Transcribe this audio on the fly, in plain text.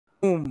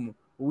Boom.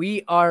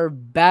 We are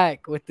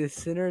back with the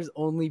Sinners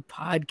Only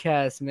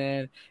podcast,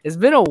 man. It's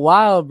been a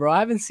while, bro. I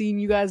haven't seen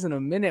you guys in a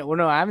minute. Well,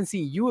 no, I haven't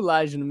seen you,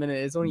 Elijah, in a minute.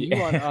 It's only you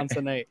Yeah, on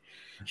tonight.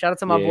 Shout out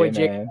to my boy yeah,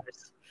 Jay. man.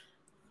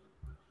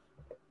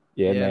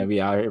 Yeah, Yeah, man. We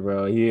out here,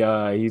 bro.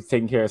 He's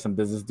taking care of some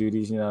business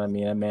duties. You know what I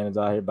mean? That man is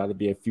out here about to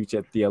be a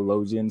future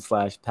theologian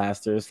slash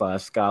pastor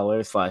slash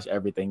scholar slash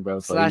everything, bro.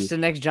 So slash he, the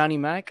next Johnny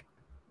Mac.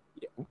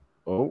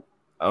 oh,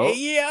 Hey oh,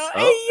 yo,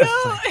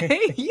 oh.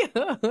 hey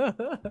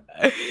yo.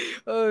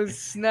 Oh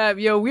snap,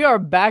 yo! We are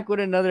back with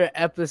another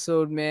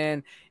episode,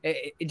 man.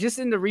 Just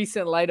in the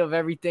recent light of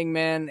everything,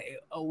 man,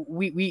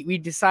 we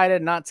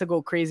decided not to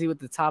go crazy with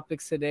the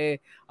topics today.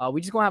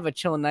 We just gonna have a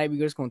chill night. We're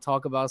just gonna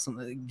talk about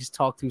just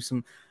talk through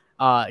some,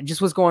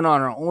 just what's going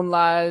on in our own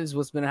lives,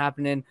 what's been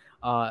happening,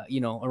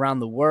 around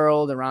the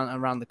world,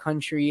 around the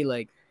country,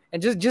 like,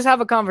 and just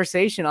have a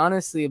conversation,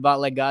 honestly, about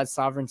like God's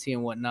sovereignty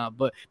and whatnot.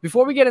 But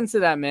before we get into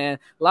that, man,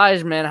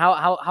 Lige, man,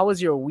 how was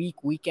your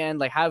weekend?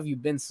 Like, how have you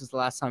been since the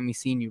last time we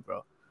seen you,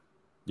 bro?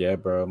 Yeah,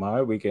 bro.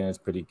 My weekend is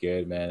pretty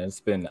good, man. It's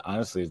been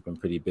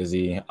pretty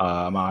busy.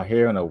 I'm out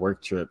here on a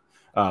work trip,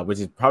 which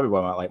is probably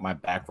why my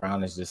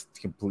background is just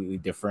completely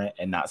different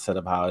and not set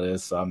up how it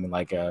is. So I'm in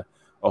like a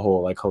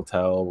whole like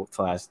hotel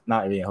slash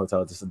not really a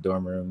hotel, just a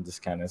dorm room,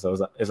 just kind of. So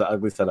it's an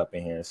ugly setup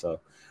in here.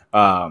 So,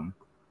 um,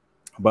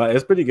 but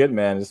it's pretty good,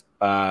 man. It's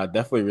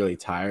definitely really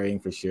tiring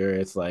for sure.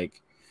 It's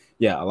like,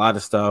 yeah, a lot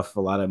of stuff, a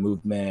lot of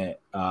movement.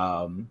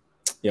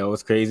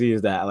 What's crazy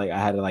is that like I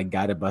had to like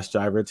guide a bus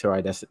driver to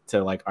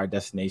our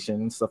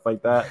destination and stuff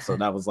like that. So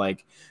that was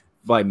like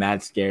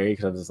mad scary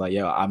because I was just like,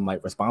 yo, I'm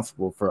like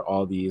responsible for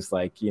all these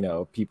like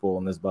people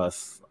on this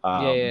bus.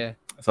 Yeah,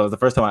 So it was the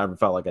first time I ever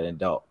felt like an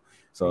adult.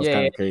 So it's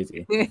kind yeah, of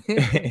crazy.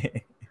 yeah.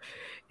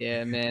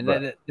 Yeah, man,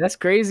 But that's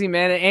crazy,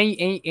 man.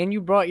 And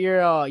you brought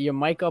your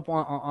mic up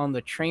on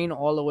the train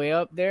all the way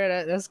up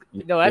there. That's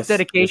yes, yes,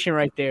 dedication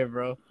right there,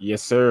 bro.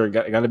 yes, sir.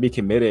 Got to be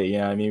committed. You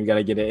know what I mean? We got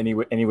to get it any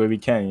way we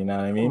can. You know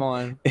what I Come mean?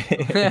 on.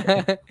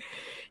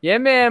 Yeah,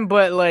 man,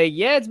 but like,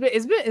 yeah,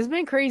 it's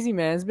been crazy,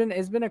 man.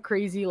 It's been a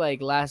crazy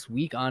like last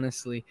week,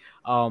 honestly.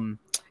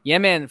 Yeah,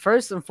 man.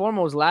 First and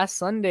foremost, last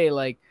Sunday,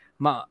 like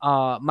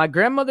my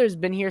grandmother's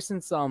been here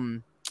since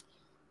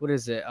what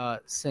is it?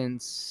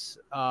 Since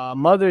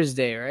Mother's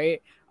Day,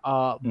 right?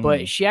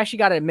 But Mhm. she actually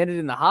got admitted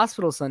in the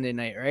hospital Sunday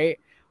night, right?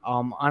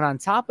 And on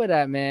top of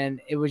that,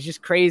 man, it was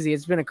just crazy.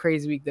 It's been a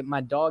crazy week that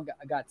my dog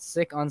got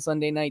sick on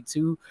Sunday night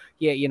too.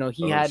 Yeah, he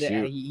Oh had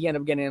shoot! he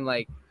ended up getting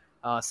like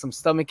some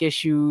stomach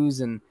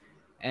issues and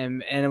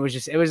it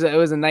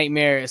was a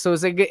nightmare. So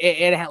it's like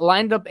it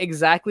lined up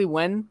exactly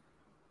when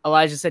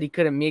Elijah said he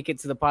couldn't make it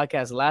to the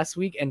podcast last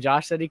week, and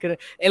Josh said he couldn't.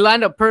 It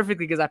lined up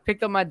perfectly because I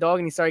picked up my dog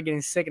and he started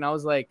getting sick, and I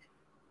was like,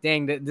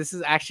 "Dang, this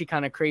is actually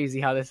kind of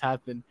crazy how this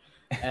happened."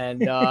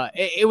 And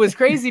it was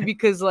crazy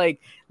because like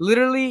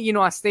literally,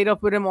 I stayed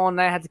up with him all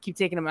night. I had to keep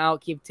taking him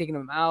out.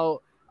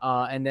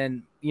 And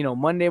then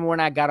Monday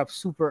morning I got up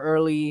super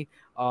early.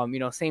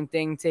 Same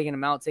thing, taking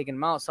him out.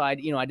 So I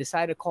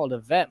decided to call the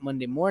vet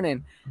Monday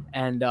morning,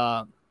 and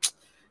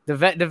the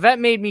vet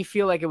made me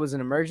feel like it was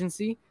an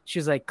emergency. She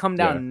was like, "Come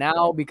Yeah. down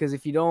now because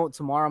if you don't,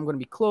 tomorrow I'm gonna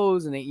be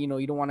closed, and you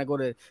don't want to go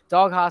to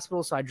dog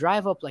hospital." So I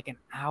drive up like an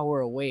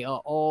hour away,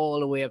 all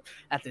the way up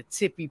at the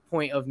tippy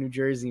point of New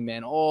Jersey,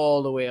 man,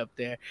 all the way up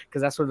there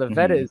because that's where the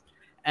vet Mhm. is.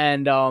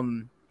 And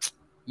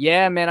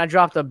yeah, man, I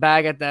dropped a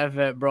bag at that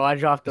vet, bro. I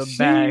dropped a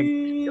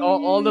bag.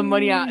 All the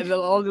money,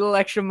 all the little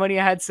extra money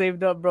I had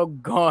saved up, bro,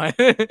 gone.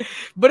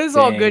 But it's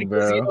all good Dang,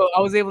 because bro. I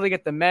was able to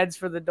get the meds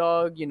for the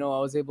dog. I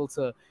was able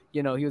to,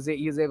 he was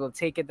able to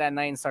take it that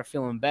night and start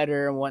feeling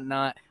better and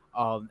whatnot.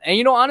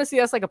 And honestly,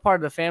 that's like a part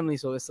of the family.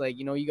 So it's like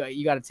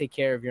you got to take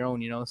care of your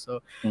own.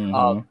 So, um,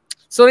 Mhm.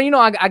 so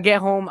I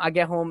get home,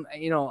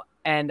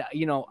 and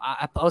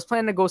I was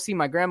planning to go see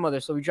my grandmother.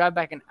 So we drive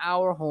back an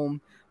hour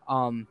home.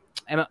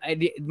 And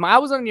I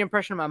was under the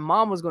impression my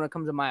mom was going to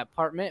come to my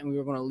apartment and we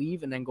were going to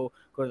leave and then go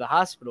to the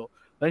hospital.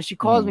 But then she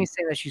calls me Mhm.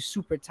 saying that she's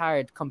super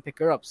tired to come pick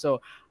her up.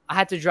 So I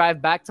had to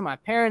drive back to my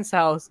parents'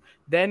 house,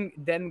 then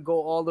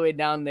go all the way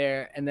down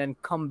there and then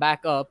come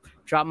back up,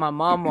 drop my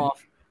mom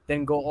off,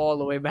 then go all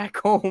the way back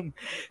home.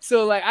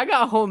 So like I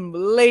got home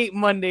late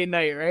Monday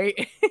night,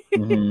 right?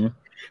 Mhm.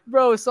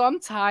 Bro, so I'm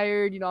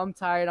tired,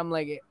 I'm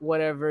like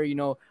whatever.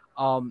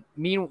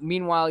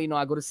 Meanwhile,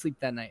 I go to sleep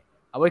that night.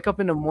 I wake up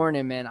in the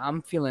morning, man.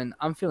 I'm feeling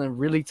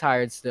really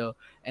tired still,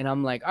 and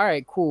I'm like, all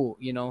right, cool.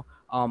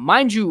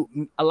 Mind you,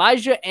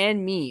 Elijah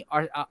and me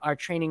are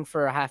training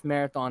for a half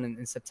marathon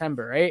in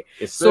September, right?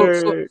 Yes, So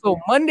sir. so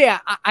Monday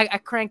I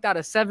cranked out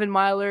a 7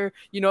 miler.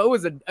 It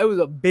was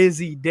a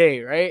busy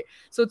day, right?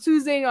 So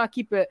Tuesday, I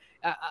keep it.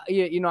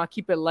 I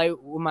keep it light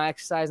with my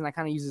exercise, and I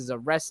kind of use it as a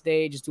rest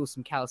day, just do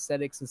some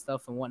calisthenics and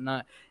stuff and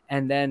whatnot.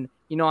 And then,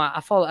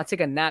 I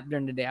take a nap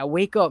during the day. I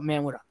wake up,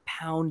 man, with a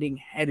pounding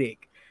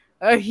headache,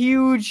 a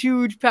huge,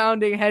 huge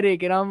pounding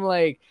headache, and I'm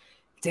like,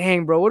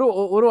 dang, bro,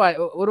 what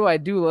do I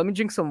do? Let me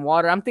drink some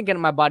water. I'm thinking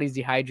my body's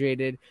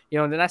dehydrated,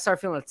 and then I start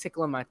feeling a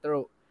tickle in my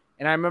throat.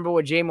 And I remember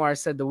what Jamar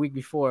said the week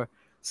before.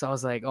 So I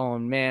was like, oh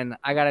man,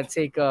 I gotta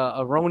take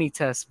a Roni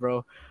test,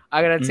 bro.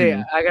 I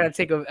gotta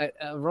take a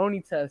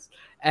Roni test,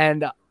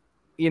 and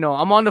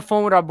I'm on the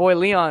phone with our boy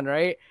Leon,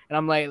 right? And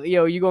I'm like,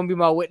 yo, you gonna be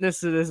my witness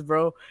to this,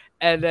 bro?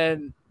 And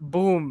then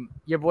boom,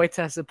 your boy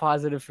tested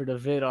positive for the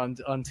vid on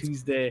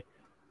Tuesday.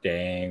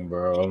 Dang,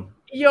 bro.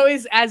 Yo,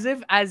 it's as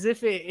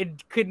if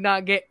it could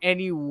not get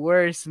any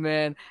worse,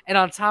 man. And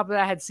on top of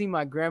that, I had seen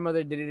my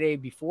grandmother the day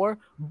before,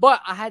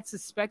 but I had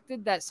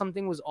suspected that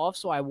something was off,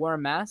 so I wore a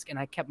mask and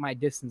I kept my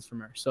distance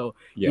from her. So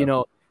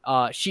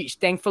she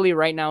thankfully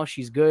right now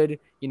she's good.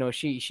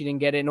 She didn't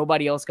get it.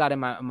 Nobody else got it.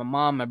 My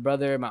mom, my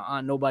brother, my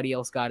aunt, nobody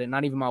else got it.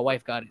 Not even my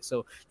wife got it.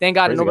 So thank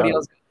God nobody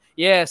else.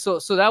 Yeah, so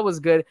that was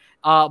good.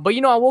 But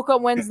I woke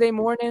up Wednesday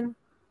morning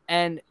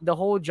and the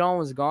whole John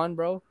was gone,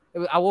 bro.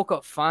 I woke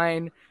up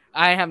fine.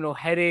 I didn't have no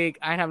headache.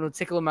 I didn't have no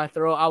tickle in my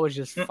throat. I was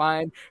just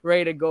fine,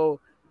 ready to go.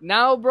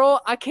 Now, bro,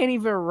 I can't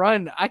even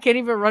run. I can't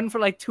even run for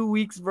like 2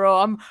 weeks, bro.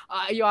 I'm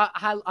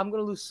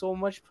gonna lose so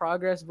much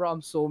progress, bro.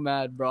 I'm so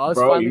mad, bro. I was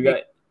finally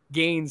making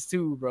gains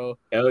too, bro.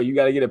 Oh, you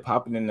gotta get it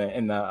popping in the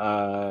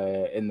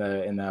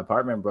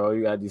apartment, bro.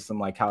 You gotta do some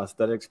like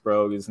calisthenics,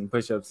 bro. Do some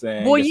push-ups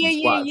in. Well,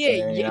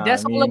 yeah.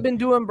 That's all I've been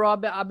doing, bro.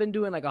 I've been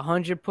doing like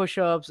 100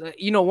 push-ups.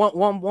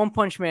 One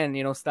punch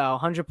man, style.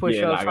 100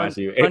 push-ups,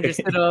 100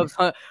 sit-ups,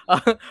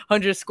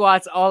 100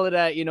 squats, all of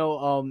that.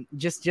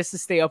 Just to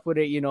stay up with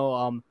it.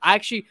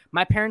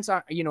 My parents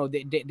are,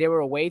 they were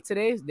away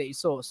today.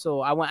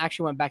 So I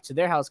went back to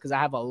their house because I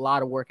have a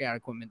lot of workout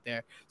equipment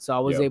there. So I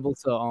was able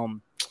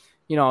to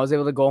I was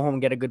able to go home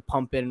and get a good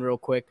pump in real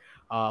quick.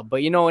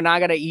 But now I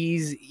gotta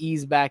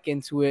ease back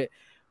into it.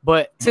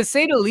 But to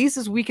say the least,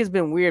 this week has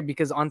been weird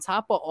because on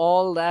top of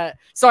all that,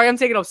 sorry, I'm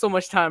taking up so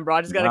much time, bro.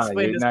 I just gotta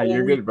explain this.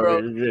 You're good, bro.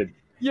 You're good.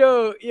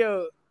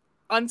 Yo.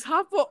 On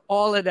top of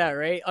all of that,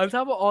 right? On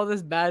top of all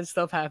this bad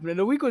stuff happening,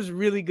 the week was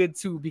really good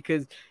too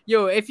because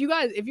if you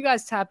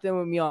guys tapped in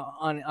with me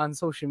on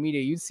social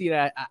media, you'd see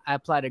that I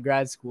applied to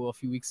grad school a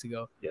few weeks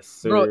ago. Yes,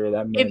 sir. Bro,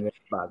 that man is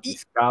about to be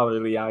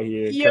scholarly out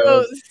here.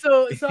 Yo,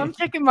 so I'm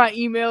checking my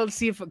email to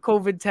see if a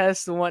COVID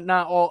test and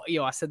whatnot.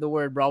 I said the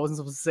word, bro. I wasn't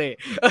supposed to say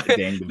it.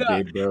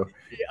 Dang, bro.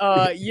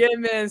 Yeah,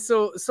 man.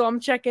 So I'm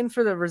checking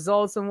for the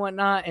results and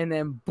whatnot, and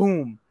then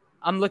boom,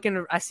 I'm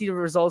looking. I see the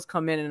results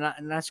come in,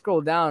 and I scroll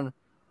down.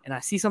 And I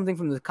see something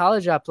from the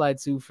college I applied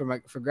to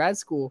for grad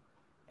school.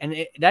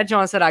 And that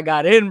John said I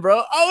got in,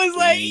 bro. I was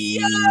like,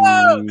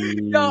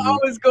 yo, I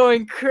was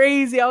going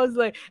crazy. I was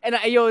like,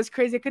 it's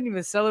crazy. I couldn't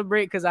even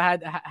celebrate because I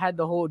had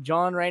the whole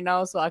John right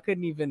now. So I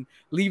couldn't even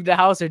leave the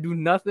house or do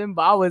nothing.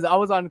 But I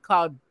was on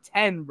cloud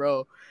 10,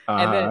 bro.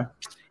 And then,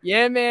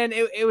 yeah, man,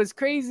 it was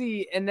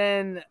crazy. And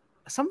then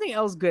something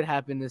else good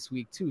happened this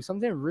week too.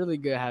 Something really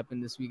good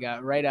happened this week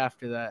right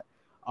after that.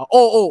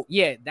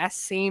 Yeah, that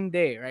same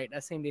day, right?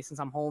 That same day, since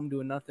I'm home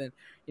doing nothing,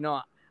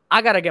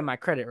 I gotta get my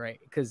credit right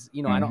because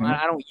I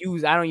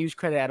don't use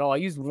credit at all. I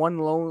used one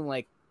loan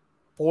like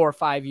 4 or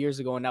 5 years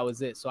ago, and that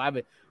was it. So I have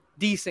a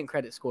decent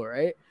credit score,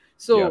 right?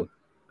 So,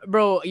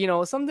 bro,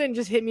 something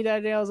just hit me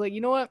that day. I was like,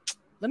 you know what?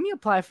 Let me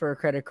apply for a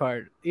credit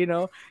card.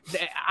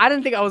 I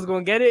didn't think I was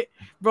gonna get it,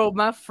 bro.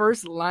 My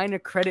first line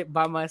of credit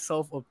by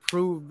myself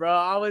approved, bro.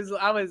 I was,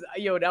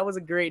 that was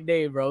a great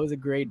day, bro. It was a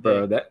great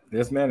day, bro.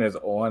 This man is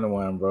on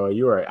one, bro.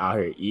 You are out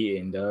here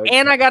eating, dog.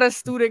 And I got a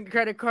student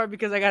credit card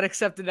because I got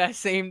accepted that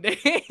same day.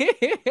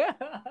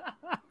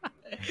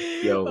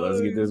 Yo,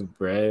 let's get this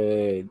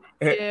bread.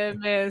 Yeah,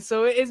 man.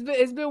 So it's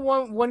been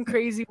one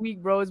crazy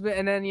week, bro. It's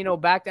been, and then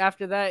back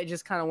after that, it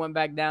just kind of went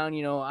back down.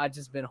 I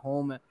just been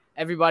home.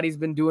 Everybody's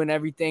been doing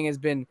everything. Has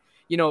been,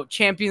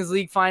 Champions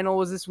League final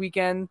was this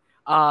weekend.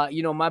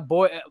 My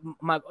boy,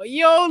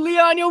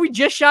 Leon, we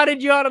just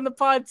shouted you out on the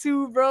pod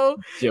too, bro.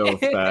 Yo,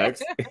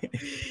 facts.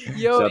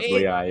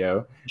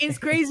 Leon, it's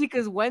crazy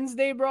because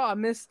Wednesday, bro, I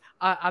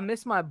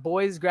missed my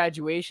boy's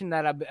graduation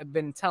that I've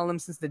been telling him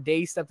since the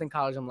day he stepped in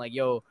college. I'm like,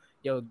 yo,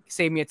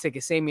 save me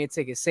a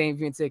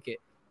ticket,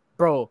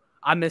 bro.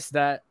 I missed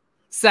that.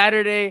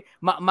 Saturday,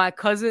 my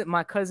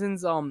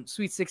cousin's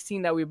Sweet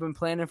 16 that we've been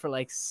planning for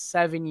like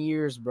 7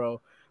 years,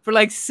 bro. For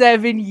like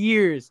 7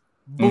 years.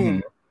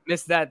 Boom.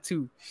 Missed that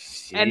too.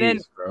 Jeez, and then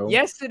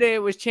yesterday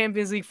it was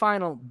Champions League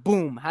final.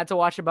 Boom. Had to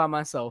watch it by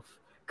myself.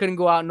 Couldn't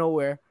go out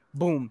nowhere.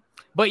 Boom.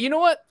 But you know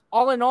what?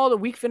 All in all, the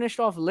week finished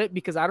off lit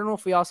because I don't know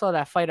if we all saw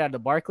that fight at the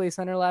Barclays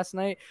Center last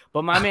night,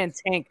 but my man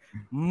Tank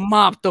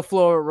mopped the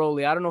floor with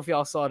Rolly. I don't know if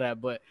y'all saw that,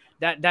 but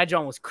that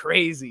John was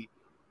crazy.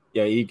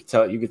 Yeah, you could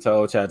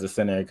tell Chad's a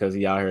sinner because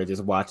he out here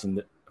just watching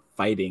the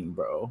fighting,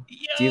 bro. Yeah.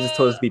 Jesus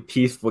told us to be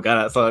peaceful.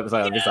 God, sorry.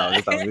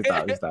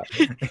 Stop.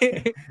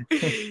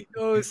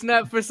 Oh,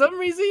 snap. For some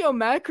reason,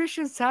 Mad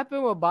Christian's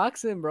tapping with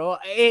boxing, bro.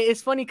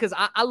 It's funny because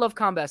I love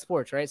combat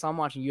sports, right? So I'm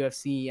watching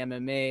UFC,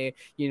 MMA,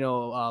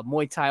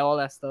 Muay Thai, all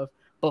that stuff.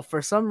 But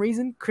for some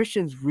reason,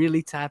 Christian's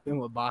really tapping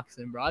with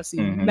boxing, bro. I've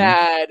seen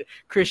mad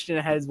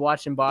Christian heads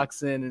watching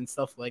boxing and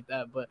stuff like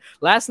that. But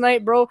last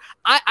night, bro,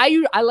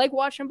 I like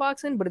watching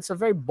boxing, but it's a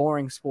very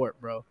boring sport,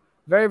 bro.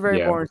 Very,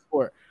 very boring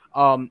sport.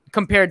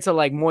 Compared to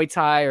like Muay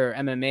Thai or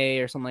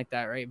MMA or something like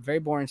that, right? Very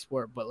boring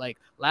sport. But like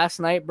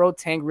last night, bro,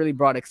 Tank really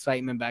brought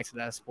excitement back to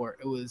that sport.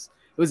 It was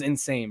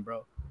insane,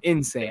 bro.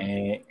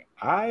 Insane.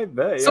 I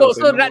bet, yo. So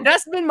So you know,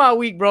 that's been my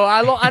week, bro.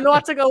 I know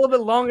I took a little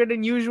bit longer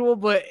than usual,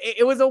 but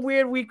it was a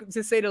weird week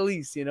to say the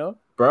least, you know.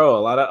 bro,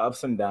 a lot of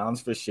ups and downs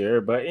for sure.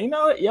 But you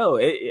know, yo,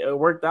 it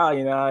worked out.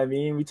 You know what I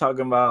mean? We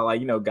talking about like,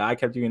 you know, God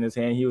kept you in his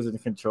hand. He was in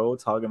control.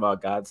 Talking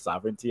about God's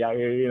sovereignty out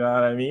here. You know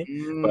what I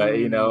mean? But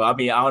you know, I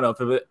mean, I don't know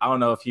if I don't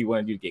know if he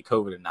wanted you to get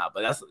COVID or not.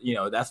 But that's, you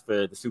know, that's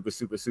for the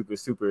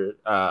super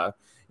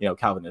you know,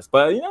 Calvinist.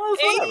 But you know,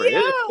 it's whatever.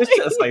 It's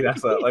just like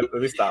that's like,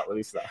 let me stop. Let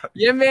me stop.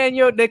 Yeah, man,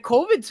 yo, the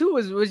COVID too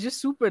was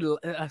just super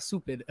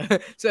stupid.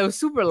 So it was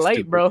super light,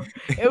 Stupid. bro.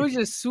 It was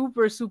just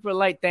super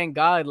light. Thank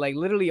God. Like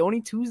literally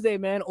only Tuesday,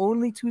 man.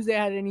 Only Tuesday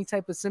I had any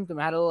type of symptom.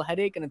 I had a little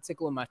headache and a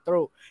tickle in my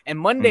throat. And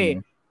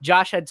Monday,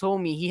 Josh had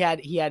told me he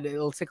had a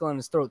little tickle in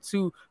his throat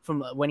too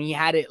from when he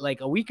had it like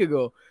a week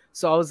ago.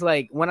 So I was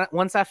like,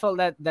 once I felt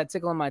that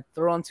tickle in my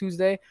throat on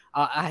Tuesday,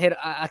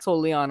 I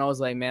told Leon, I was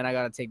like, man, I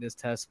gotta take this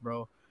test,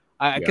 bro.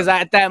 Because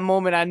at that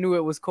moment I knew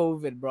it was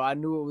COVID, bro. I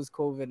knew it was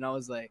COVID, and I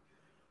was like,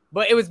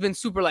 but it was been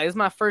super light. It's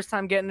my first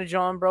time getting to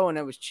John, bro, and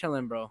it was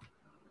chilling, bro.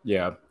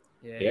 Yeah.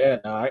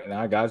 No,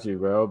 I got you,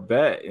 bro.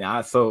 Bet.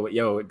 So,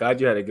 yo, glad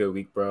you had a good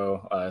week,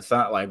 bro. It's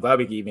not like glad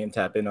we can even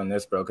tap in on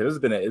this, bro, because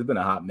it's been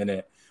a hot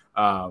minute.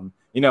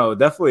 You know,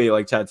 definitely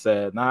like Chad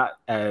said, not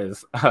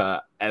as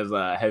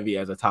heavy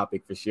as a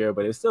topic for sure,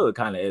 but it still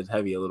kind of is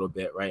heavy a little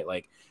bit, right?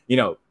 Like, you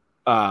know,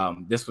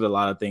 this was a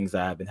lot of things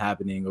that have been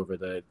happening over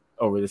the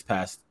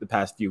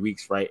past few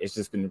weeks, right? It's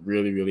just been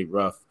really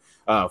rough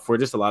for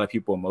just a lot of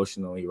people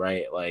emotionally,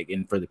 right? Like,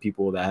 and for the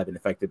people that have been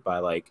affected by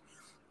like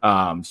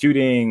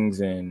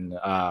shootings and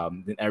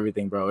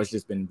everything, bro. It's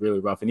just been really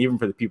rough. And even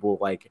for the people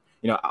like,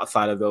 you know,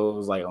 outside of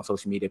those, like on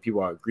social media,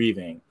 people are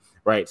grieving,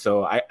 right?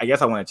 So I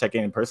guess I want to check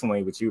in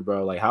personally with you,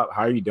 bro. Like, how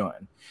are you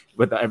doing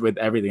with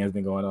everything that's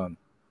been going on?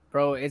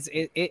 Bro,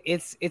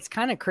 it's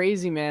kind of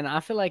crazy, man.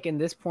 I feel like in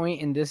this point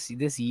in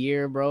this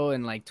year, bro,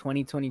 in like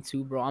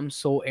 2022, bro, I'm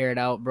so aired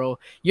out, bro.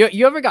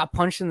 You ever got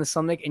punched in the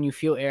stomach and you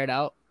feel aired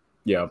out?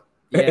 Yeah.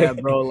 Yeah,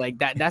 bro, like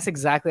that's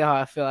exactly how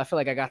I feel. I feel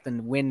like I got the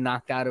wind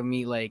knocked out of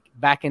me like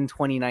back in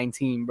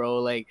 2019, bro.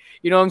 Like,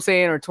 you know what I'm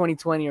saying, or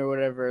 2020 or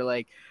whatever.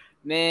 Like,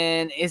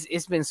 man,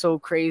 it's been so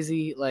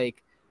crazy.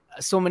 Like,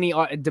 so many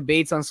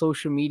debates on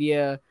social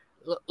media.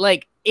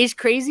 Like, it's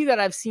crazy that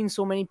I've seen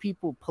so many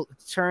people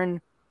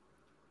turn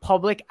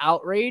public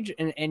outrage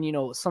and you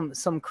know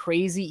some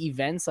crazy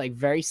events, like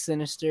very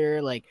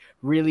sinister, like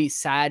really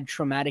sad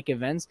traumatic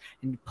events,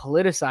 and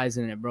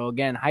politicizing it, bro.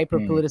 Again, hyper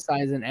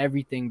politicizing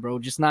everything, bro.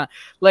 Just not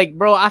like,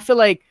 bro, I feel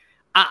like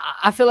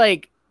I feel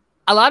like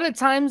a lot of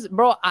times,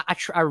 bro,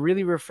 I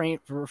really refrain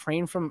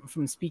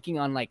from speaking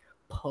on like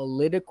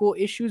political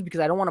issues because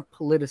I don't want to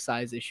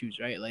politicize issues,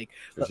 right? Like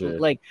sure.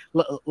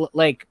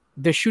 like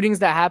the shootings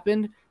that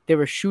happened, there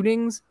were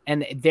shootings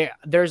and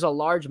there's a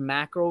large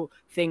macro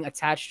thing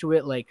attached to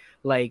it, like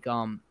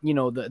you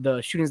know,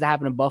 the shootings that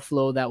happened in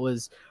Buffalo that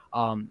was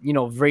you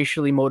know,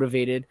 racially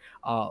motivated,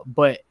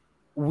 but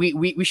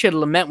we should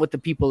lament with the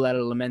people that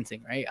are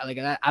lamenting, right? Like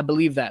I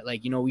believe that,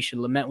 like, you know, we should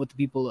lament with the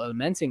people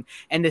lamenting.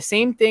 And the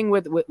same thing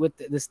with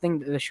this thing,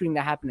 the shooting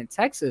that happened in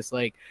Texas,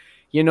 like,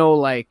 you know,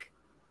 like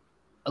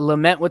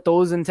lament with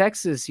those in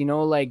Texas, you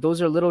know, like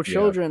those are little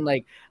children.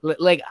 Like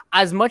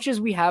as much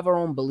as we have our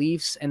own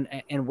beliefs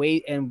and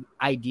way and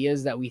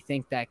ideas that we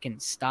think that can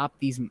stop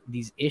these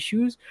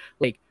issues,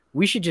 like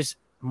we should just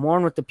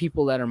mourn with the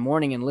people that are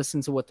mourning and listen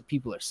to what the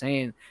people are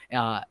saying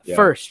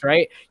first,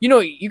 right? You know,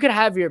 you could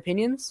have your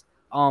opinions,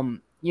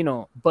 you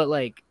know, but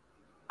like,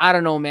 I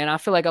don't know, man. I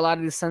feel like a lot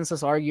of the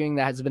senseless arguing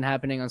that has been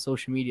happening on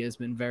social media has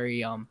been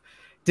very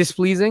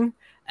displeasing.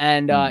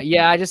 And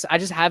yeah, I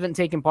just haven't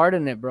taken part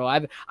in it, bro.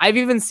 I've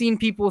even seen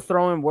people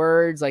throwing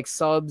words like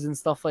subs and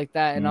stuff like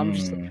that, and I'm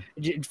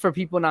just for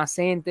people not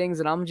saying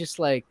things, and I'm just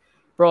like,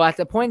 bro, at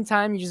the point in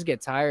time, you just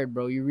get tired,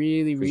 bro. You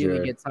really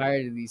get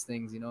tired of these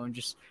things, you know, and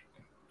just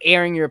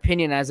airing your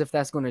opinion as if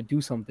that's going to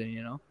do something,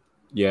 you know.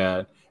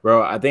 Yeah,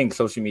 bro. I think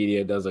social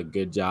media does a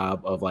good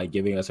job of like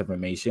giving us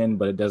information,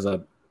 but it does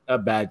a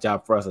bad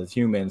job for us as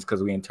humans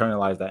because we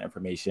internalize that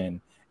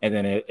information and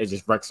then it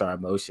just wrecks our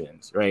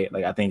emotions, right?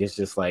 Like I think it's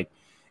just like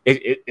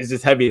it's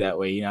just heavy that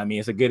way, you know what I mean?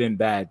 It's a good and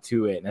bad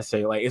to it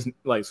necessarily. Like it's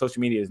like social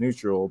media is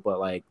neutral, but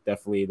like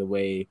definitely the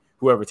way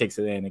whoever takes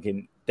it in, it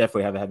can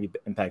definitely have a heavy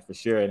impact for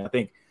sure. And I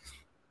think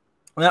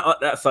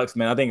that sucks,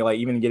 man. I think like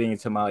even getting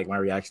into my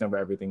reaction over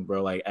everything,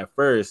 bro. Like at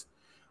first,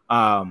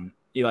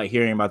 you like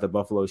hearing about the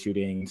Buffalo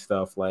shooting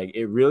stuff, like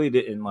it really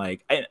didn't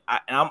like. And I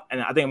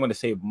think I'm going to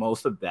save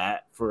most of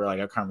that for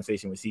like a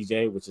conversation with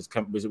CJ, which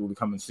will be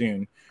coming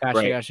soon.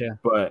 Gotcha.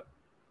 But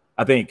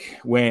I think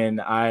when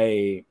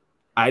I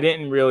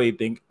didn't really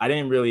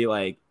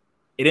like,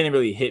 it didn't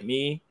really hit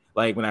me.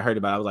 Like when I heard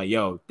about it, I was like,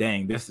 yo,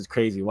 dang, this is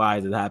crazy. Why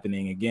is it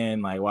happening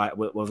again? Like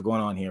what's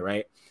going on here?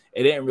 Right.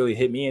 It didn't really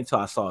hit me until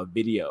I saw a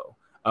video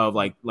of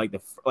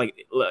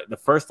the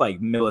first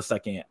like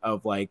millisecond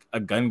of like a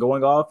gun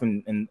going off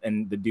and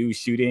the dude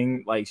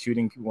shooting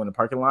people in the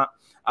parking lot.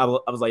 I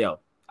was like, yo,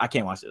 I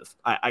can't watch this.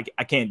 I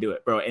can't do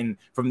it, bro. And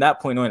from that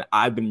point on,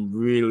 I've been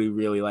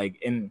really like,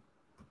 and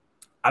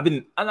I've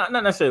been not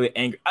necessarily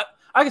angry.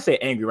 I can say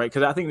angry, right?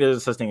 Because I think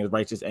there's such thing as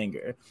righteous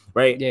anger,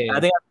 right? Yeah, I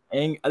think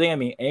I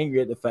mean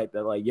angry at the fact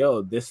that like,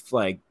 yo, this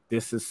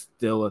is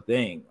still a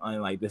thing,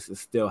 and like this is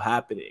still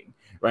happening,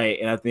 right?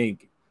 And I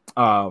think,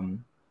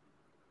 and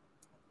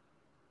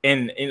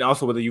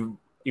also with the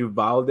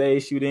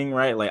Uvalde shooting,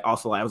 right? Like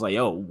also, like, I was like,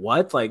 yo,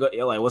 what? Like,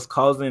 yo, like what's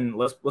causing,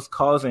 this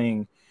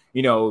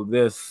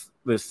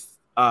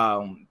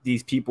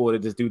these people to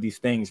just do these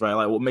things, right?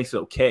 Like, what makes it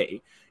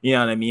okay? You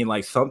know what I mean?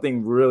 Like,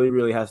 something really,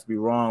 really has to be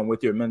wrong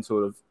with your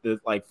mental,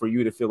 like, for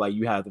you to feel like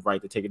you have the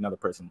right to take another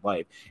person's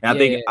life.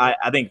 And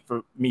I think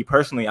for me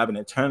personally, I've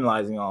been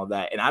internalizing all of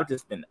that, and I've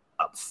just been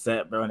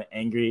upset, bro, and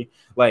angry.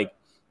 Like,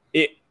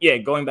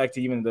 going back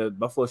to even the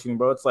Buffalo shooting,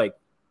 bro. It's like,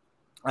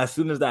 as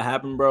soon as that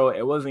happened, bro,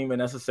 it wasn't even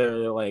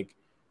necessarily like,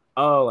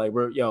 oh, like,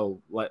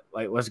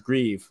 let's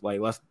grieve, like,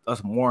 let's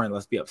mourn,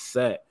 let's be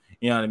upset.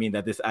 You know what I mean?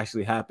 That this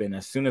actually happened.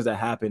 As soon as that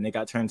happened, it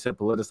got turned to a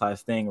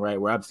politicized thing,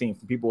 right? Where I've seen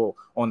from people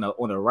on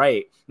the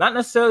right, not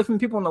necessarily from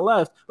people on the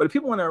left, but the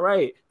people on the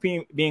right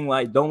being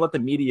like, don't let the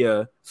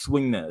media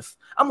swing this.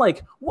 I'm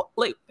like, what?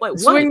 Like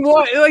swing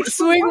what? Like,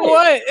 swing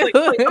what?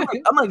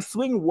 I'm like,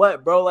 swing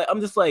what, bro? Like,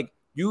 I'm just like,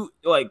 you,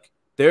 like,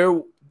 they're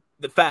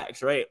the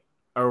facts, right?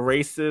 A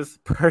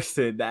racist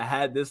person that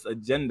had this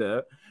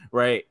agenda,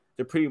 right?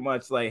 To pretty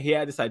much, like, he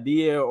had this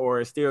idea or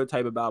a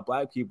stereotype about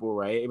Black people,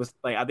 right? It was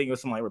like, I think it was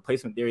some like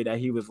replacement theory that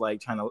he was like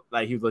trying to,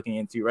 like, he was looking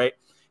into, right?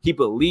 He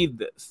believed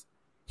this.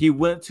 He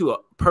went to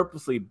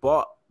purposely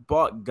bought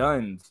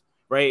guns,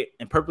 right?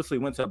 And purposely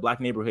went to a Black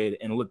neighborhood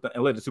and lit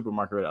the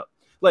supermarket up.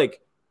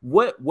 Like,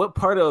 what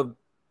part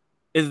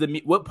is the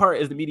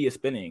media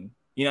spinning?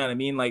 You know what I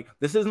mean? Like,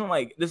 this isn't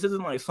like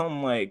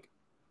some, like,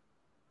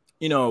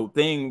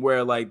 thing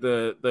where, like,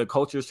 the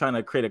culture is trying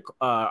to create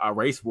a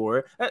race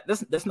war.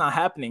 That's not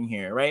happening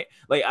here, right?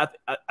 Like,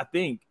 I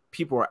think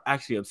people are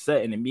actually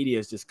upset, and the media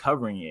is just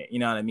covering it. You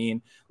know what I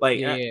mean? Like,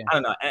 Yeah. I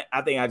don't know.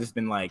 I think I just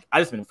been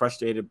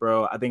frustrated,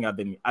 bro. I think I've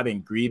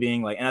been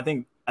grieving, like, and I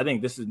think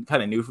this is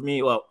kind of new for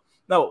me. Well,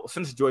 no,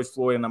 since George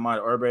Floyd and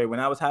Ahmaud Arbery, when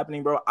that was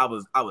happening, bro, I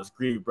was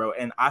grieved, bro,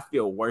 and I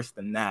feel worse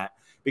than that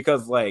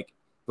because, like,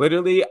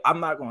 literally,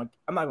 I'm not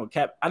gonna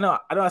cap. I know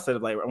I said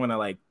it, like, I want to,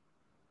 like,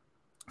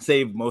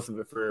 save most of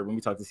it for when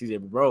we talk to CJ,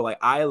 but bro, like,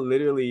 I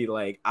literally,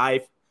 like,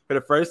 for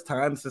the first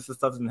time since this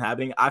stuff's been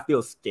happening, I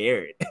feel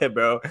scared,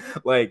 bro.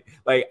 Like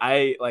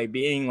I, like,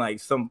 being like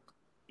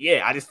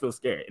I just feel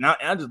scared, and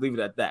I'll just leave it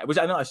at that. Which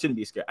I know I shouldn't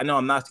be scared. I know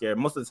I'm not scared.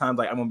 Most of the times,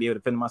 like, I'm gonna be able to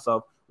defend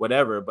myself,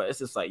 whatever. But it's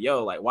just like,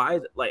 yo, like, why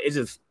is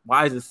this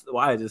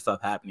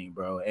stuff happening,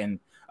 bro?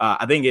 And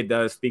I think it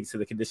does speak to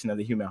the condition of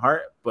the human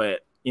heart.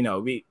 But we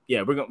want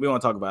to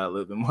talk about it a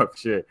little bit more for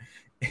sure.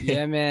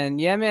 yeah, man.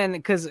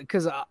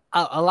 Because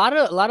a lot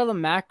of the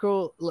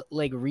macro,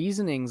 like,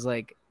 reasonings,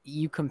 like,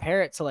 you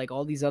compare it to, like,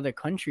 all these other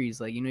countries,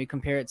 like, you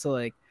compare it to,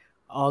 like,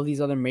 all these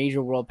other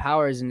major world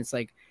powers, and it's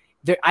like,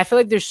 I feel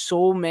like there's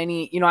so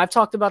many, I've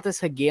talked about this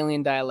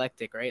Hegelian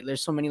dialectic, right?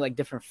 There's so many, like,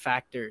 different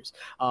factors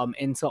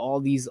into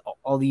all these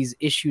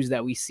issues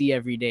that we see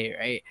every day,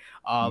 right?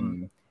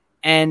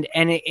 And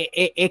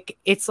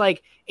it's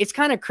like, it's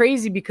kind of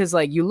crazy because,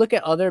 like, you look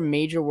at other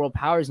major world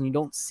powers and you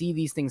don't see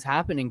these things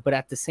happening, but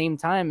at the same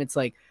time, it's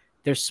like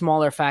there's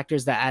smaller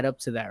factors that add up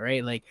to that,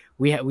 right? Like,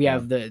 we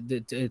have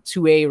the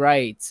 2A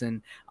rights,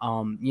 and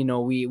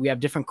we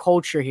have different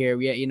culture here.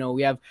 We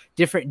have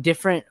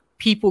different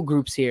people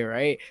groups here,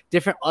 right?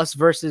 Different us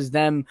versus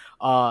them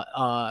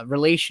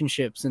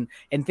relationships and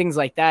things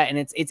like that. And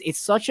it's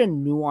such a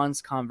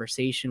nuanced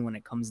conversation when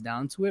it comes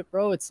down to it,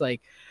 bro. It's like,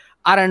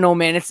 I don't know,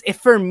 man. If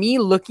for me,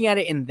 looking at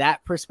it in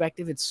that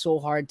perspective, it's so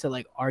hard to,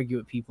 like, argue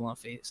with people on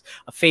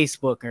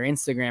Facebook or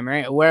Instagram,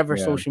 right? Or wherever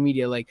social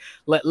media, like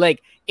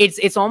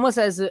it's almost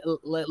as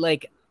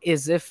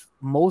if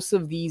most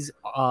of these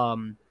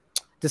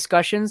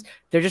discussions,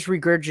 they're just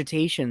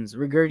regurgitations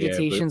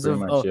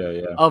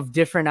of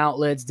different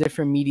outlets,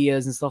 different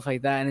medias and stuff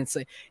like that. And it's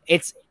like,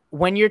 it's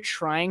when you're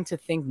trying to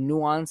think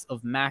nuance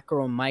of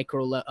macro and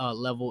micro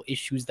level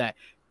issues that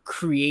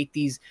create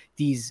these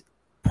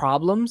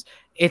problems,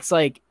 it's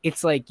like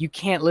you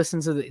can't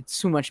listen to it's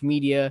too much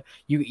media.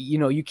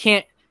 You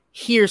can't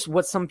hear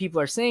what some people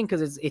are saying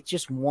because it's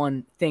just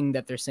one thing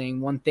that they're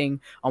saying, one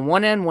thing on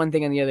one end, one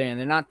thing on the other end.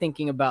 They're not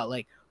thinking about,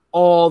 like,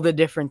 all the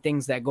different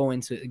things that go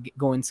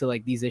into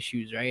like these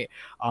issues, right?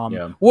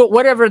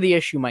 Whatever the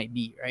issue might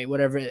be, right?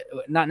 Whatever,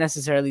 not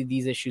necessarily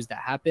these issues that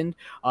happened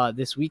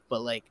this week,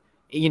 but, like,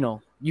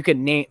 you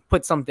could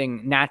put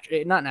something not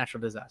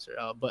natural disaster,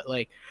 but,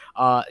 like,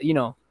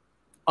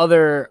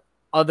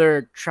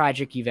 other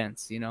tragic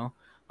events,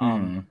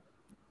 and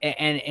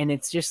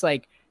it's just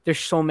like there's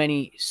so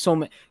many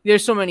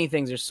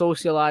things. There's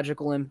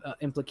sociological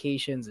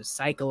implications, there's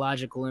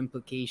psychological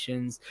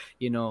implications,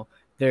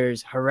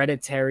 there's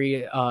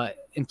hereditary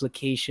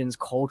implications,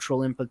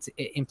 cultural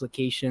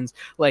implications,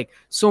 like,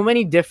 so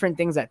many different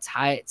things that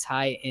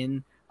tie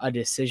in a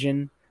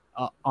decision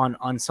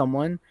on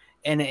someone,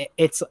 and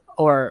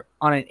or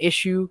on an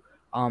issue.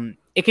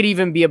 It could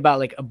even be about,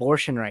 like,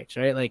 abortion rights,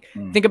 right? Like,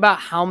 think about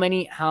how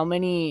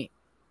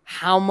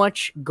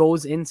much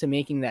goes into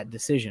making that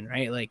decision,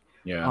 right? Like,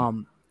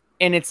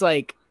 and it's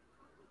like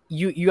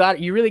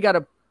you really got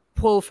to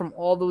pull from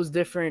all those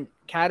different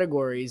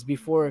categories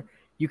before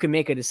you can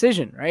make a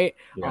decision, right?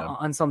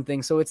 On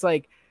something. So it's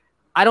like,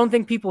 I don't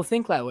think people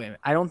think that way.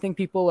 I don't think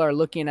people are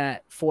looking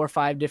at 4 or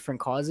 5 different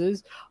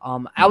causes.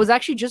 I was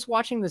actually just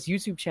watching this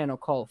YouTube channel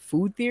called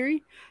Food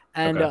Theory,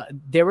 and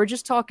they were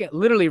just talking,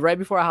 literally right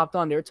before I hopped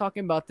on, they were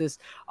talking about this.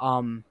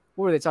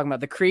 What were they talking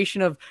about? The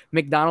creation of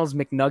McDonald's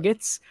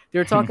McNuggets. They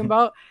were talking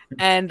about,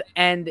 and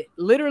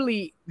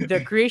literally the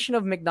creation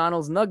of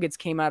McDonald's nuggets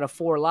came out of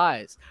 4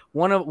 lies.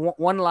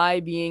 One lie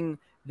being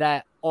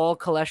that all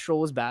cholesterol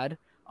was bad.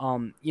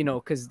 You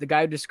know, because the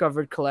guy who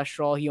discovered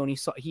cholesterol, he only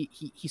saw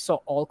he saw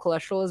all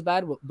cholesterol as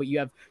bad, but you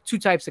have 2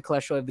 types of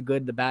cholesterol, you have the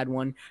good, the bad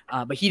one.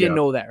 But he didn't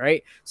know that,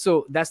 right?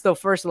 So that's the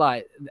first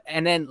lie.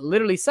 And then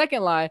literally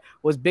second lie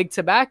was big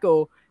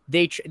tobacco.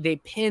 They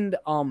pinned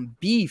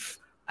beef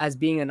as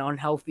being an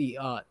unhealthy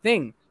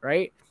thing,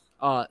 right?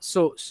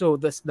 So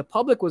the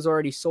public was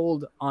already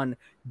sold on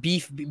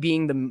beef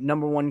being the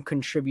number 1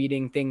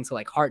 contributing thing to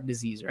like heart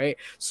disease, right?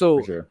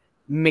 So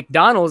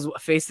McDonald's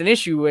faced an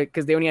issue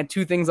because they only had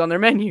 2 things on their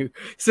menu.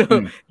 So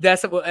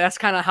that's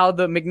kind of how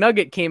the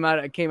McNugget came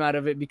out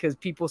of it, because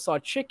people saw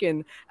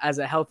chicken as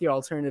a healthier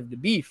alternative to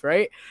beef,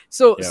 right?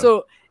 So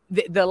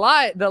the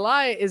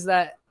lie is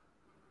that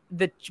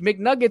the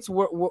McNuggets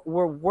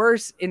were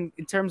worse in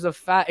terms of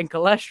fat and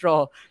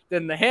cholesterol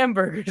than the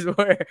hamburgers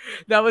were.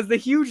 That was the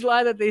huge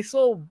lie that they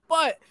sold.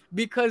 But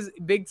because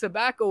Big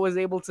Tobacco was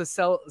able to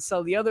sell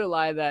the other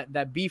lie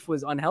that beef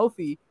was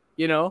unhealthy,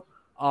 you know,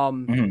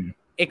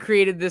 it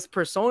created this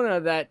persona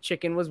that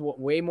chicken was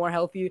way more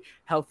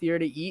healthier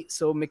to eat.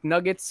 So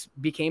McNuggets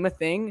became a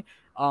thing.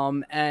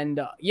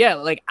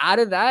 Like out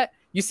of that,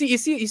 you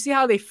see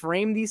how they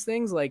frame these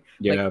things, like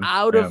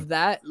out of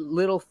that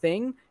little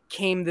thing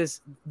came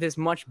this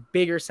much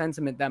bigger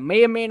sentiment that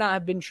may or may not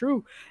have been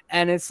true.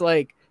 And it's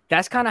like,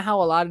 that's kind of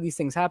how a lot of these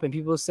things happen.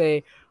 People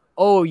say,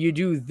 oh, you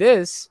do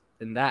this,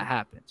 then that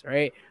happens,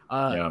 right?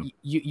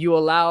 You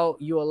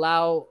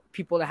allow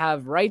people to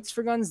have rights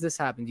for guns, this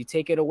happens. You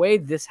take it away,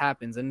 this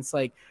happens. And it's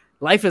like,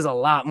 life is a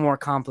lot more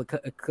complex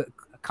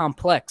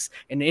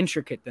and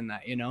intricate than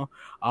that, you know?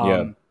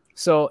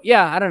 So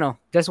yeah, I don't know.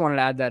 Just wanted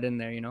to add that in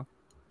there, you know?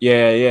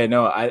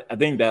 No, I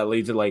think that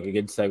leads to like a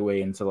good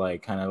segue into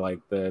like kind of like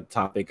the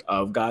topic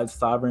of God's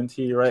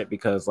sovereignty, right?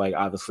 Because like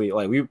obviously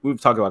like we've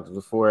talked about this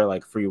before,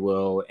 like free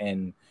will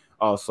and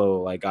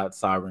also like God's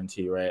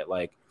sovereignty, right?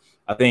 Like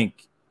I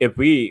think if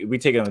we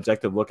take an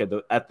objective look at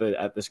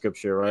the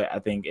scripture, right, I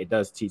think it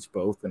does teach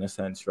both in a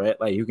sense, right?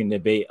 Like you can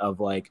debate of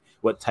like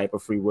what type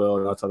of free will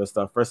and all this other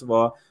stuff. First of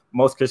all,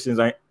 most Christians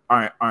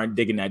aren't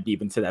digging that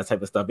deep into that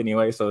type of stuff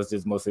anyway, so it's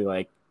just mostly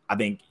like, I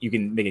think you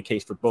can make a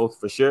case for both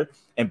for sure,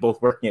 and both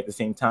working at the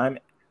same time.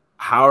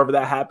 However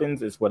that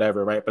happens is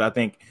whatever, right? But I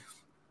think,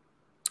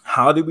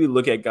 how do we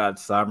look at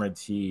God's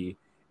sovereignty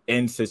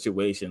in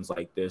situations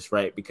like this,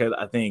 right? Because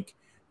I think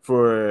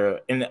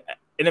in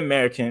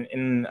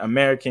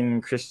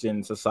American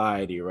Christian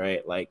society,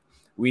 right, like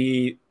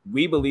we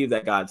believe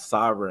that God's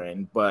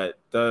sovereign, but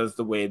does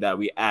the way that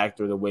we act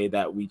or the way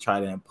that we try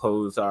to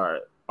impose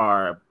our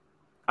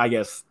I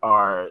guess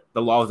the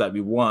laws that we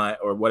want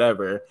or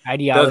whatever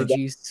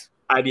ideologies,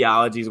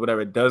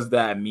 whatever, does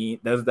that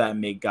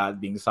make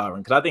God being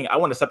sovereign? Because I think I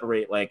want to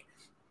separate, like,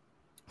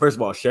 first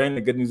of all, sharing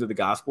the good news of the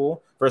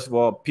gospel. First of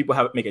all, people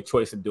have to make a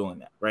choice of doing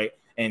that, right?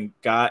 And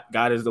God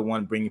is the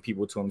one bringing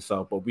people to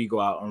himself, but we go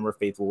out and we're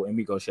faithful and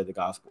we go share the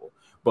gospel.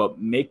 But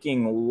trying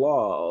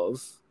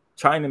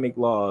to make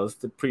laws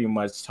to pretty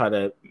much try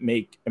to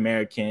make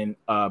America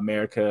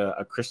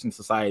a Christian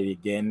society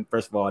again.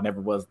 First of all, it never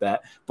was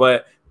that.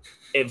 But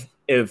if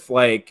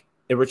we're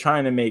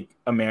trying to make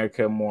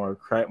America more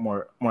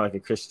like a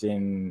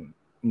Christian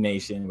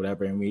nation,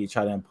 whatever, and we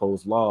try to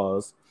impose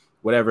laws,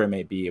 whatever it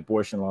may be,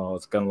 abortion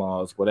laws, gun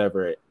laws,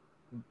 whatever,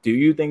 do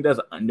you think that's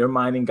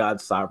undermining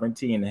God's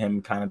sovereignty and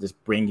him kind of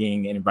just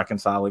bringing and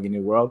reconciling a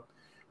new world?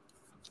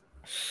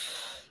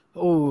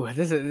 Oh,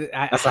 that's a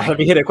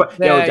heavy hitter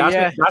question. Yo,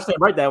 Josh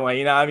didn't write that one.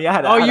 You know, I mean, you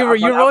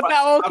wrote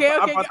that. Okay,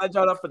 I brought that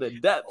job up for the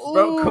depth,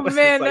 bro. Oh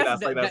man,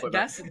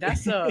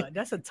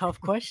 that's a tough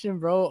question,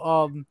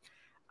 bro.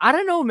 I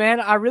don't know, man.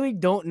 I really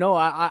don't know.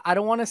 I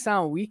don't want to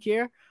sound weak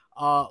here.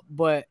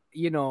 But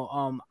you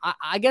know,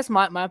 I guess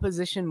my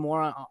position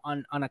more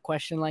on a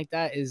question like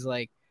that is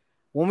like,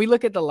 when we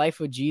look at the life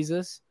of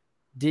Jesus,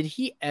 did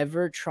he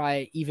ever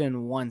try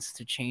even once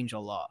to change a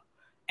law?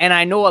 And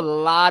I know a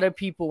lot of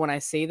people, when I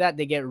say that,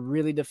 they get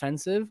really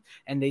defensive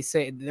and they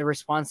say the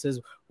response is,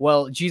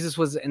 well, Jesus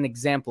was an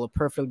example, a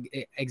perfect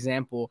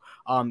example.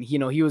 You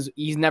know,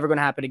 he's never going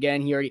to happen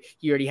again. He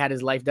already had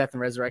his life, death,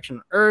 and resurrection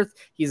on earth.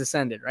 He's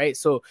ascended, right?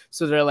 So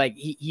they're like,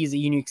 he's a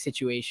unique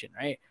situation,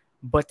 right?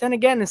 But then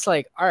again, it's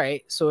like, all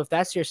right, so if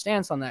that's your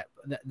stance on that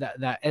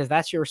if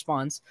that's your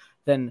response,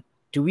 then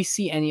do we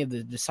see any of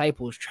the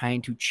disciples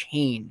trying to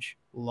change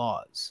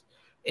laws?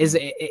 Is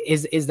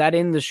that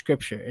in the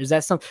scripture? Is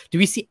that do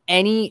we see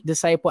any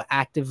disciple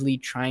actively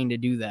trying to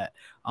do that?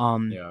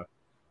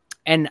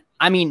 And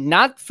I mean,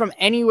 not from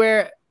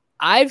anywhere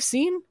I've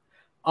seen.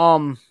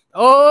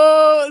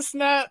 Oh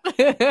snap!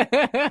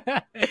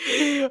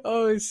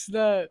 Oh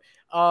snap!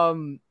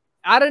 Um,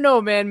 I don't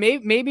know, man.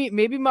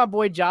 Maybe my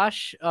boy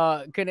Josh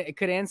could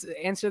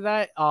answer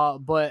that.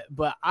 But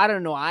I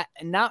don't know. I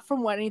not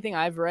from what anything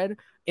I've read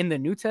in the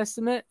New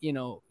Testament.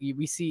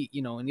 We see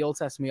in the Old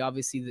Testament, we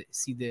obviously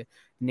see the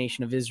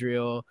nation of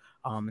Israel,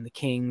 and the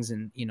kings,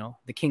 and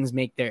the kings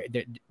make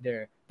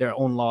their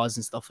own laws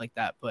and stuff like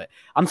that. But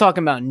I'm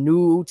talking about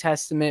New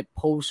Testament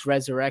post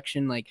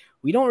resurrection. Like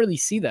we don't really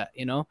see that.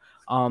 Yeah.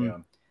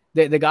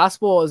 The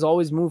gospel has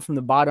always moved from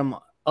the bottom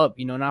up,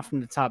 not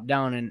from the top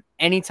down. And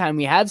anytime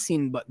we have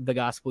seen the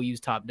gospel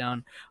used top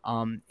down,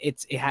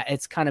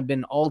 it's kind of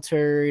been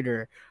altered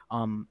or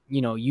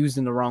used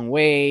in the wrong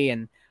way.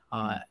 And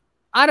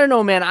I don't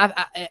know, man.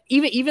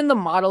 Even the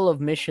model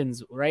of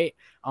missions, right?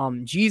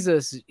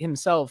 Jesus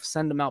himself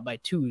sent them out by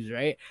twos,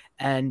 right?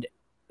 And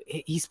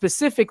he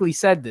specifically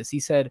said this. He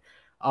said,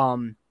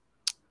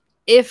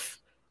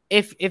 if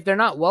they're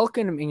not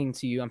welcoming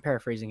to you, I'm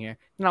paraphrasing here,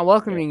 they're not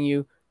welcoming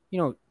you,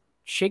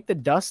 shake the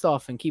dust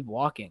off and keep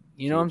walking.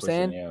 You know what I'm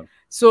saying? Yeah.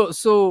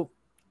 So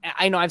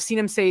I know I've seen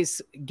him say,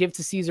 give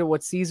to Caesar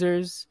what's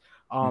Caesar's,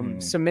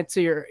 submit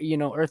to your,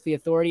 earthly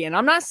authority. And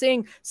I'm not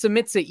saying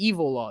submit to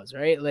evil laws,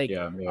 right? Like,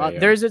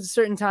 there's a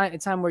certain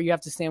time where you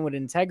have to stand with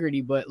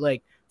integrity, but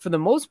like for the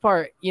most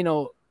part,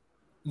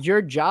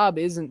 your job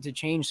isn't to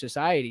change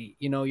society.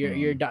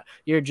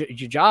 Your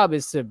job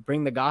is to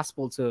bring the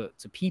gospel to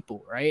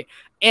people, right?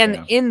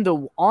 And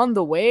on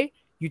the way,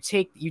 you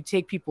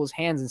take people's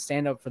hands and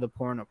stand up for the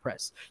poor and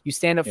oppressed. You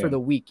stand up for the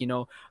weak.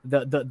 You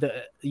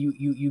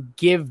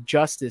give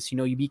justice.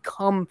 You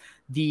become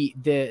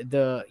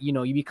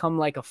you become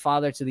like a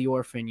father to the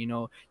orphan.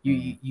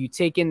 You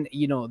take in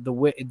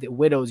the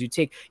widows. You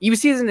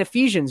see this in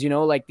Ephesians.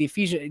 Like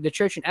the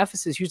church in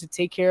Ephesus used to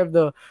take care of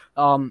the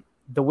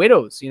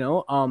widows.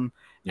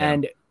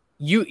 And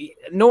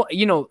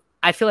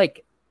I feel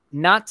like,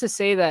 not to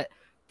say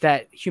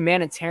that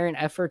humanitarian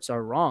efforts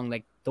are wrong.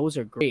 Like, those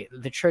are great.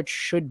 The church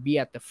should be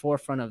at the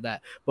forefront of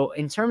that. But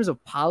in terms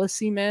of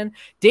policy, man,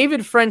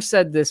 David French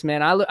said this,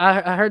 man.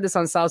 I heard this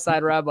on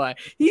Southside Rabbi.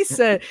 He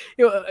said,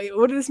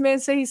 what did this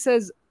man say? He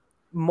says,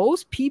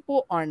 most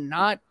people are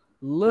not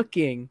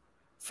looking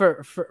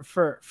for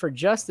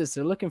justice.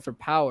 They're looking for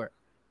power.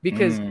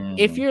 Because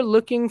if you're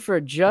looking for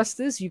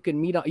justice, you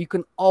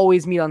can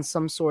always meet on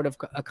some sort of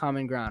a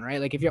common ground, right?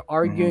 Like if you're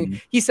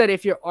arguing, he said,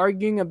 if you're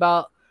arguing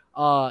about,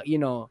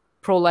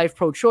 pro-life,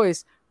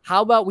 pro-choice,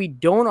 how about we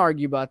don't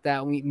argue about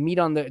that? We meet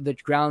on the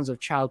grounds of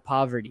child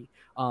poverty,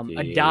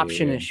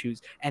 adoption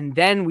issues, and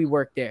then we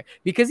work there.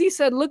 Because he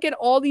said, look at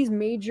all these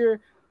major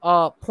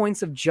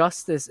points of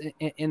justice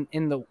in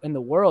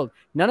the world.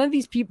 Most of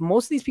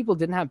these people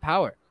didn't have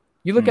power.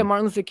 You look at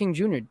Martin Luther King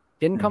Jr.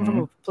 Didn't come from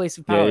a place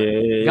of power.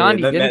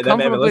 Gandhi didn't come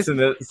from a place. Listen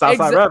to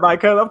Southside Rabbi,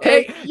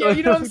 okay. Hey,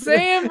 you know what I'm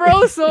saying,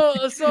 bro? So,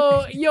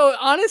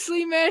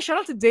 honestly, man, shout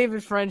out to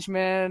David French,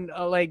 man.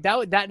 Like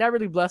that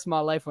really blessed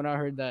my life when I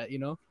heard that.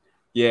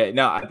 Yeah,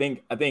 no, I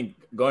think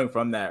going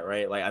from that,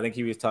 right? Like I think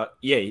he was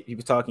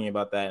talking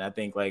about that, and I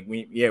think like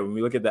when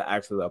we look at the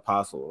Acts of the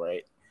Apostle,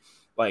 right?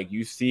 Like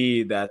you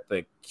see that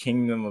the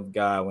kingdom of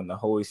God, when the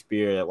Holy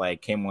Spirit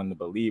like came on the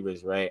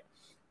believers, right?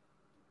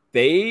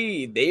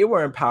 They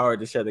were empowered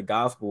to share the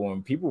gospel,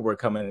 and people were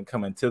coming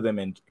to them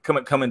and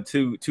coming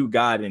to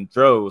God in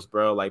droves,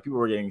 bro. Like people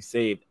were getting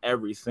saved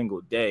every single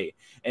day,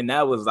 and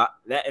that was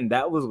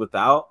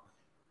without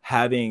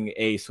having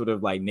a sort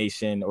of like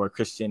nation or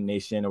Christian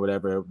nation or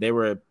whatever. They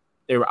were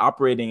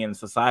operating in a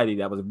society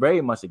that was very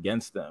much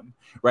against them,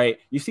 right?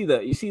 I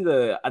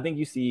think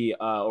you see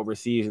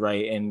overseas,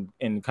 right,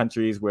 in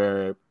countries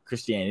where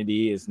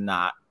Christianity is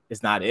not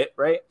it,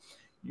 right?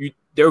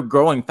 They're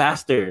growing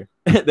faster.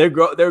 they're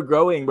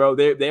growing, bro.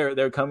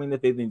 They're coming to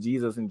faith in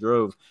Jesus in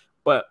droves,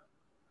 but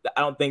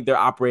I don't think they're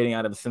operating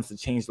out of a sense to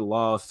change the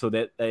laws so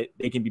that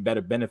they can be better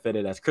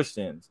benefited as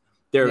Christians.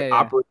 They're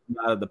operating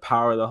out of the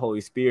power of the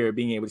Holy Spirit,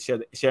 being able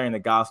to sharing the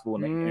gospel,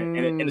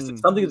 and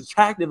it's something's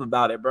attractive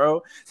about it,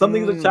 bro.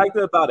 Something's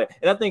attractive about it,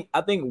 and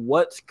I think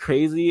what's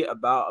crazy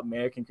about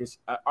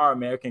our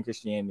American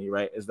Christianity,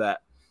 right, is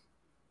that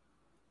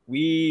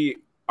we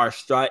are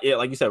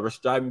like you said, we're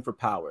striving for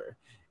power,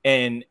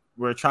 and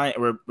we're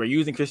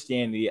using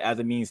Christianity as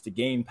a means to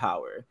gain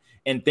power,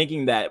 and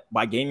thinking that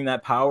by gaining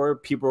that power,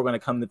 people are going to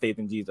come to faith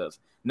in Jesus.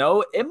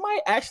 No, it might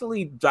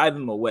actually drive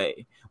them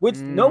away, which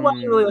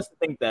nobody really wants to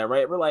think that,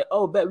 right? We're like,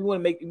 oh, bet we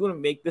want to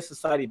make this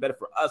society better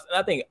for us. And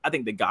I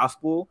think the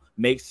gospel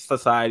makes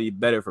society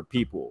better for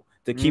people,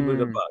 to keep it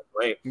a buck,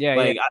 right? Yeah.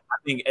 Like I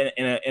think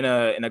in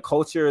a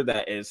culture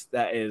that is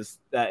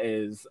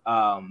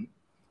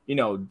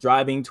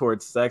driving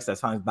towards sex, that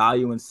finds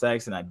value in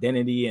sex and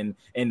identity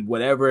and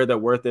whatever their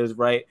worth is,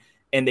 right?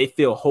 And they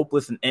feel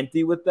hopeless and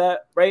empty with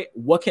that, right?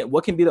 What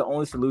can be the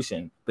only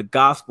solution? The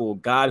gospel,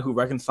 God who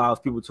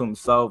reconciles people to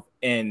himself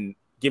and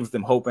gives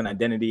them hope and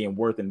identity and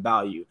worth and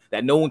value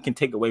that no one can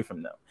take away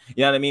from them.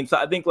 You know what I mean? So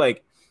I think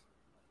like,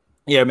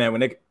 yeah, man,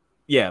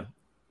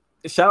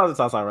 shout out to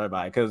Southside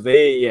Rabbi, because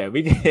they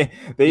be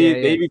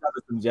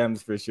dropping some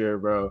gems for sure,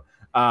 bro.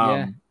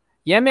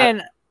 Yeah,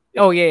 man.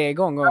 Oh yeah,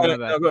 go on, my bad.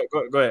 No,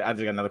 go ahead. I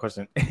just got another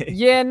question.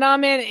 Yeah, nah,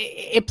 man,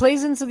 it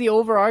plays into the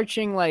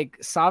overarching like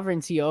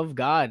sovereignty of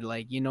God.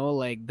 Like, you know,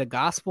 like the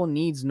gospel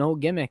needs no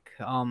gimmick.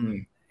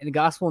 Mm, And the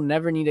gospel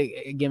never need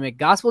a gimmick.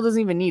 Gospel doesn't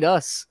even need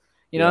us.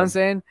 You know what yeah. I'm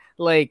saying?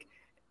 Like,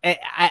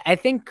 I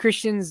think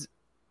Christians,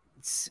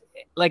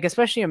 like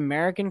especially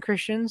American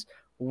Christians,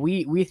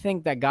 we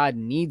think that God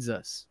needs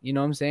us. You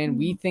know what I'm saying?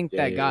 We think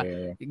Yeah, that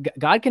yeah, yeah,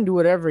 God can do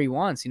whatever He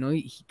wants. You know,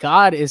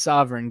 God is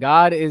sovereign.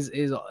 God is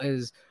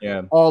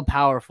yeah. all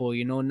powerful.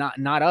 You know,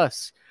 not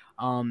us.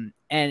 And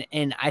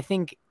I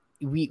think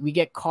we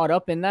get caught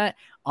up in that.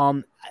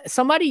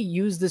 Somebody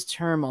used this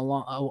term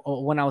along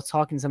when I was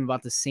talking to them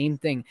about the same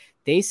thing.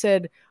 They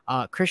said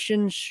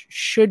Christians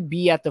should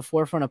be at the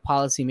forefront of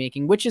policy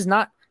making, which is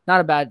not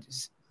a bad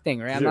thing,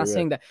 right? I'm not Sure, yeah.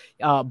 saying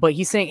that, but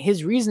he's saying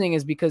his reasoning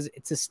is because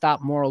it's to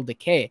stop moral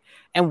decay,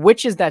 and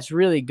which is that's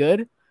really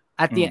good.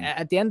 At the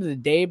end of the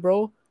day,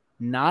 bro,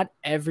 not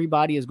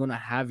everybody is gonna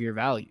have your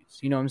values.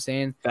 You know what I'm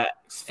saying?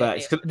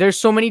 Facts. There's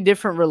so many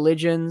different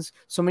religions,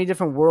 so many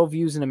different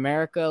worldviews in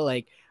America.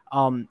 Like,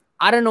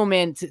 I don't know,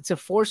 man. To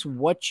force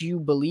what you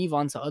believe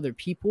onto other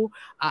people,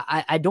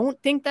 I don't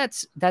think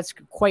that's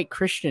quite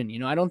Christian. You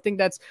know, I don't think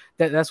that's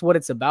what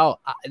it's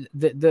about.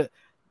 The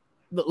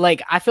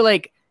like I feel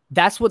like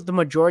that's what the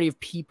majority of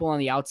people on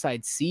the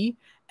outside see,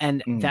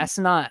 and that's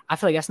not. I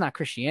feel like that's not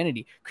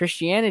Christianity.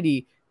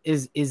 Christianity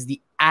is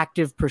the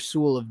active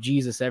pursuit of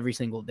Jesus every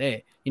single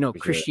day. You know,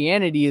 Sure.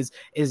 Christianity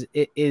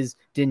is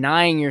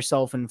denying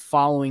yourself and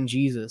following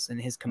Jesus and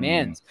His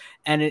commands,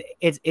 and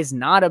it's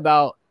not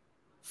about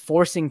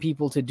forcing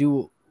people to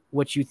do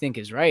what you think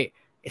is right.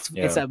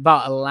 It's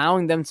about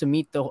allowing them to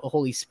meet the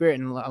Holy Spirit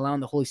and allowing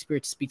the Holy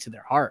Spirit to speak to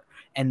their heart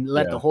and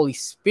let the Holy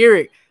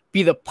Spirit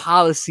be the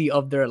policy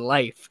of their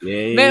life.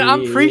 Man,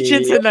 I'm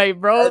preaching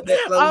tonight, bro.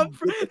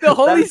 The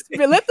Holy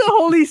Spirit, let the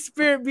Holy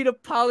Spirit be the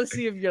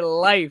policy of your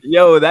life.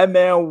 Yo, that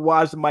man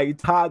watched Mike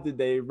Todd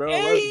today, bro.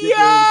 Hey,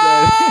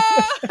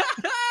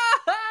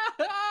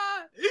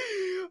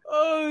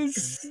 oh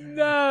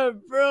snap,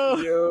 bro.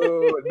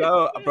 Yo,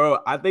 no, bro.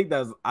 I think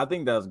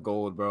that's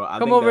gold, bro.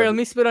 Come over here, let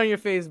me spit on your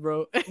face,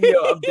 bro.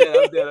 Yo, I'm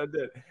dead,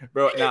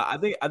 bro. Now, I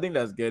think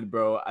that's good,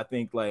 bro. I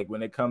think like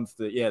when it comes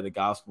to the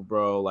gospel,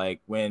 bro.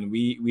 Like when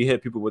we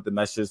hit people with the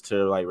message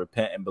to like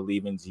repent and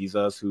believe in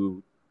Jesus,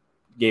 who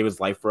gave His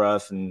life for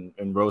us and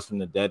rose from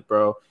the dead,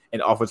 bro,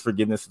 and offers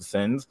forgiveness of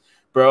sins,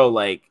 bro.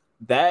 Like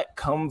that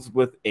comes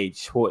with a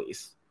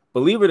choice.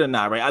 Believe it or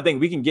not, right? I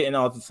think we can get in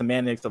all the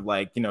semantics of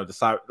like, you know, the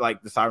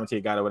sovereignty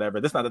of God or whatever.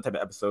 That's not the type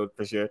of episode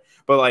for sure.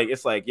 But like,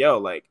 it's like, yo,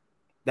 like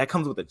that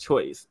comes with a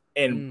choice.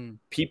 And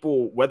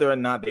people, whether or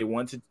not they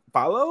want to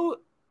follow,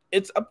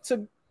 it's up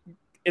to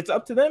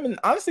them. And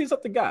honestly, it's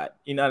up to God.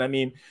 You know what I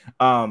mean?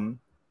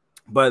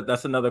 But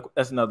that's another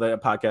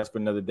podcast for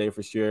another day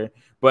for sure.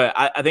 But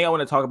I think I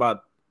want to talk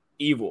about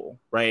evil,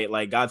 right?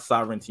 Like God's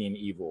sovereignty and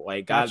evil,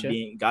 like God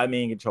being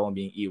in control and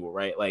being evil,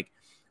 right? Like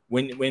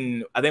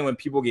when I think when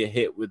people get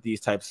hit with these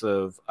types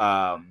of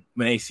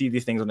when they see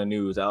these things on the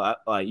news,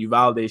 like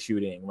Uvalde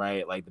shooting,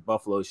 right? Like the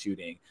Buffalo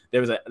shooting. There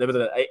was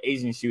an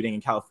Asian shooting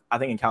in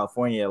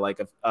California,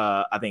 like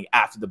I think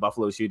after the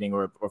Buffalo shooting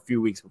or a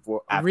few weeks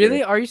before. After.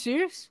 Really? Are you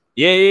serious?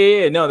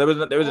 Yeah. No, there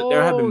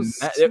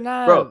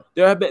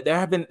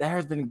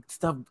has been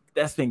stuff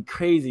that's been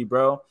crazy,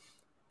 bro.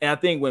 And I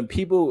think when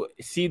people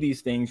see these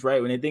things,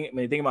 right, when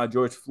they think about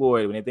George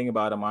Floyd, when they think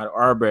about Ahmaud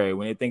Arbery,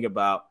 when they think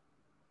about,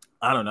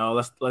 I don't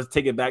know, let's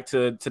take it back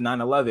to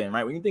 9/11,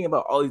 right? When you think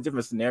about all these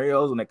different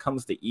scenarios when it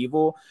comes to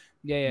evil,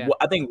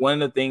 I think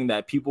one of the things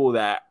that people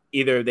that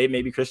either they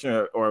may be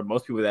Christian or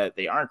most people that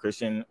they aren't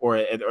Christian or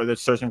they're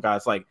searching for God,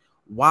 it's like,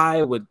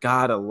 why would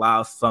God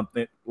allow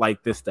something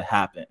like this to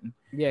happen?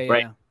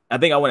 Right. I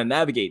think I want to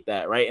navigate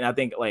that, right? And I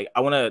think like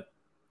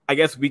I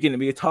guess we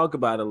can talk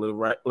about it a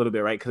little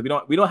bit, right? Because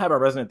we don't have our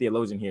resident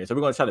theologian here, so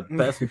we're going to try the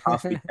best we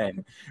possibly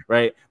can,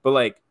 right? But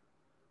like,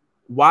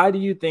 why do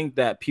you think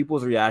that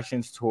people's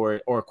reactions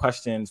toward or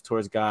questions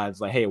towards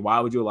God's like, hey, why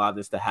would you allow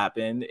this to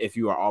happen if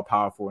you are all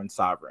powerful and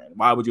sovereign?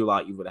 Why would you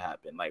allow evil to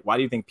happen? Like, why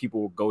do you think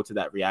people go to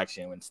that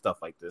reaction when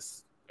stuff like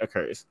this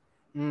occurs?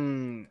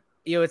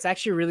 It's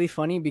actually really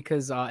funny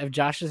because if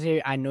Josh is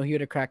here, I know he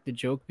would have cracked the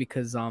joke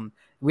because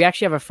we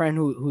actually have a friend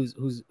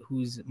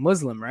who's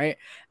Muslim, right?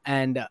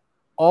 And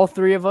all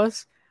three of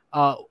us,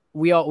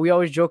 we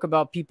always joke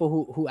about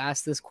people who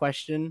ask this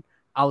question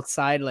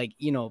outside, like,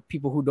 you know,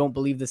 people who don't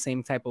believe the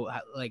same type of,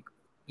 like,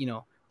 you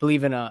know,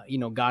 believe in a, you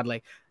know, God,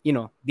 like, you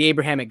know, the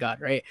Abrahamic God,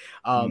 right?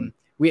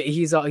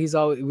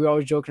 We're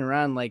always joking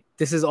around like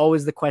this is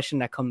always the question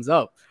that comes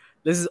up.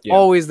 This is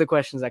always the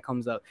questions that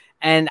comes up.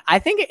 And I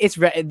think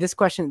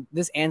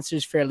this answer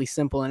is fairly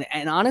simple.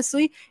 And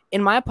honestly,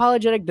 in my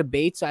apologetic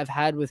debates I've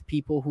had with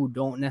people who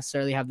don't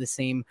necessarily have the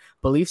same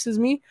beliefs as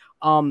me,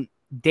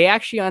 they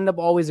actually end up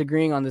always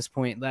agreeing on this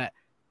point that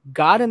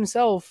God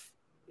Himself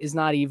is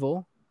not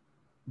evil,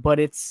 but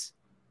it's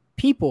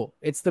people.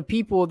 It's the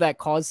people that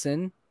cause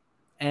sin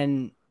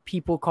and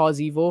people cause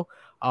evil.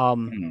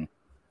 And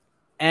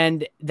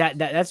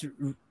that's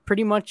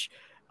pretty much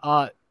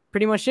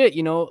it,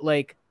 you know,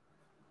 like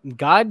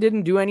God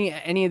didn't do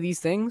any of these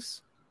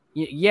things.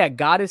 Yeah,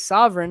 God is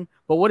sovereign,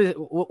 but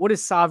what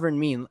does sovereign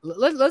mean?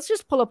 Let's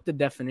just pull up the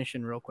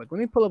definition real quick. Let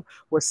me pull up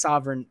what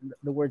sovereign,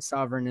 the word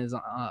sovereign is,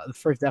 the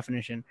first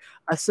definition.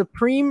 A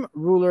supreme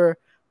ruler,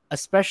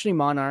 especially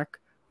monarch,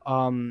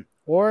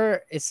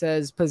 or it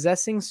says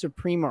possessing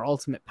supreme or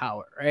ultimate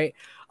power, right?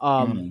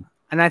 And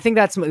I think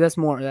that's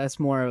more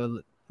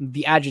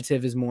the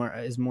adjective is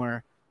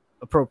more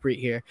appropriate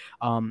here.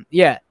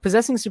 Yeah,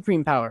 possessing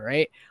supreme power,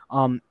 right?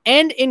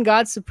 And in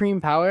God's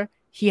supreme power,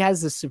 he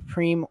has the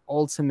supreme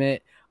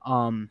ultimate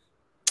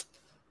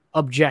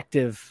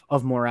objective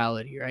of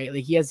morality, right?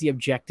 Like he has the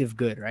objective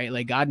good, right?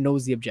 Like God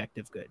knows the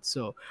objective good.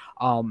 So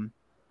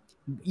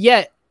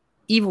yet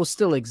evil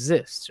still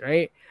exists,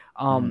 right?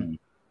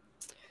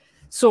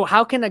 So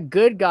how can a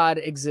good God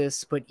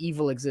exist but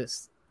evil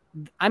exists?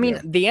 I mean,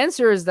 the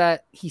answer is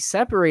that he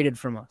separated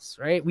from us,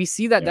 right? We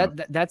see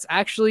that's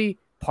actually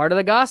part of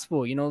the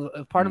gospel, you know,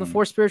 part of the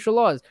four spiritual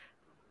laws.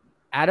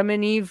 Adam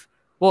and Eve,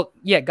 well,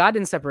 yeah, God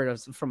didn't separate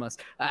us from us.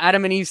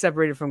 Adam and Eve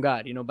separated from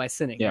God, you know, by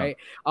sinning, right?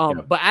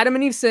 But Adam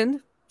and Eve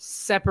sinned,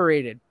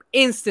 separated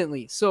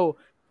instantly. So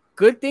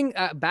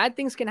bad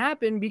things can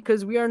happen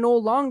because we are no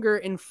longer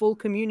in full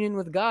communion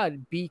with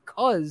God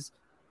because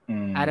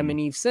Adam and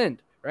Eve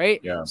sinned,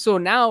 right? So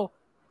now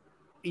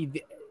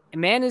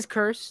man is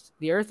cursed,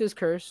 the earth is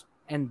cursed,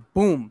 and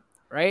boom,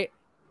 right?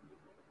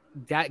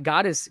 That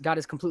God is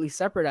completely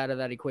separate out of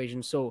that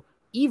equation. So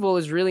evil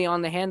is really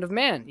on the hand of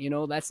man, you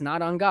know, that's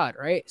not on God,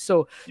 right?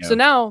 So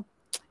now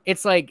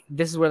it's like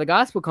this is where the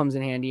gospel comes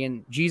in handy,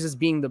 and Jesus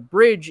being the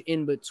bridge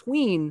in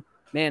between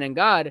man and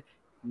God.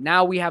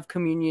 Now we have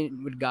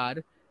communion with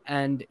God,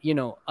 and you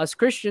know, us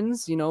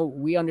Christians, you know,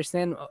 we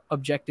understand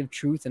objective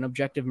truth and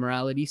objective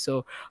morality.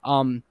 So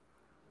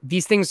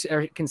these things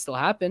can still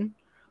happen,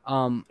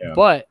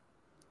 but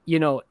you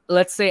know,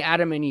 let's say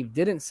Adam and Eve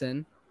didn't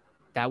sin,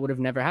 that would have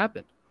never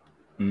happened.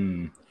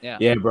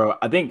 Yeah, bro.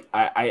 I think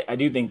I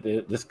do think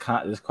that this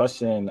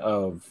question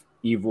of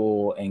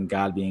evil and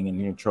God being in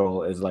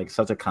control is like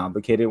such a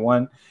complicated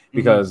one,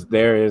 because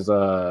there is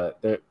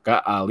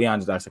Leon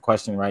just asked a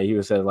question, right? He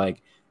was said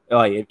like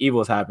if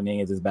evil is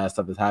happening, if this bad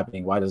stuff is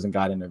happening, why doesn't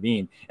God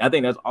intervene? And I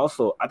think that's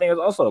also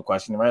a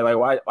question, right?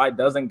 Like why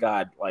doesn't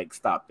God like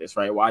stop this,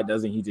 right? Why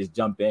doesn't he just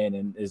jump in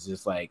and is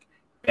just like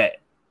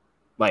bet,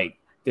 like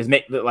just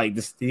make like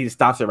this, he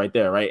stops it right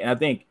there, right? And I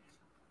think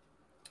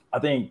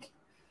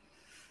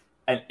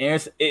an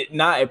answer, it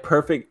not a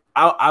perfect.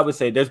 I would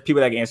say there's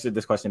people that can answer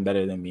this question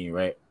better than me,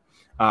 right?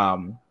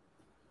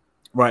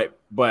 Right.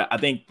 But I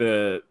think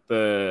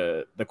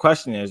the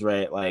question is,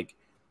 right, like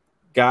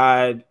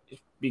God,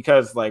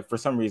 because like for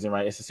some reason,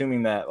 right, it's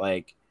assuming that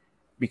like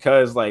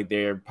because like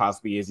there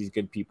possibly is these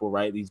good people,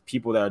 right? These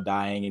people that are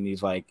dying in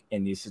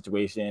these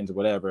situations or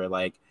whatever,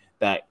 like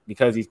that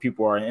because these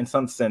people are in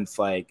some sense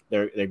like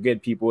they're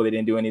good people, they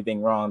didn't do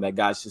anything wrong, that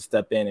God should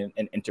step in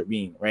and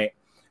intervene, right?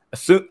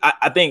 So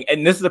I think,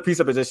 and this is a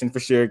presupposition for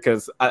sure,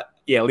 because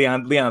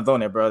Leon's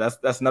on it, bro.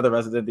 That's another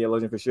resident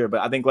theologian for sure. But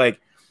I think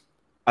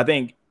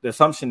the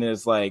assumption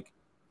is like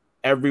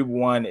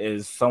everyone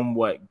is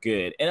somewhat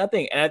good, and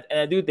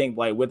I do think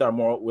like with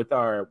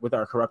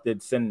our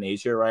corrupted sin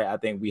nature, right? I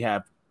think we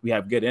have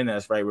good in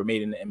us, right? We're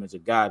made in the image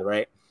of God,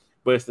 right?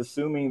 But it's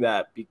assuming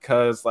that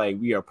because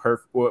like we are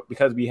perfect, or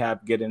because we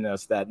have good in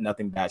us, that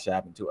nothing bad should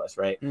happen to us,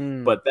 right?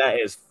 But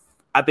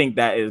I think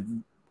that's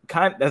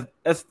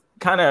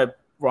kind of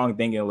wrong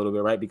thinking a little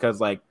bit, right? Because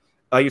like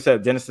you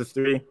said, Genesis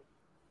 3,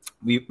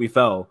 we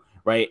fell,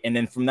 right? And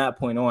then from that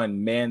point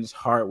on, man's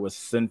heart was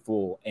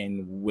sinful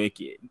and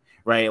wicked,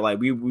 right? Like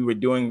we were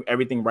doing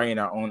everything right in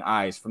our own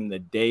eyes from the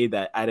day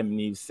that Adam and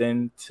Eve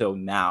sinned till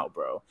now,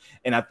 bro.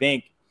 And I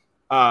think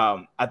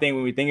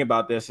when we think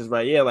about this is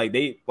right, yeah, like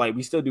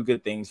we still do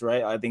good things,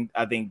 right? I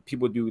think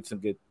people do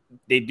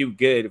they do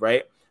good,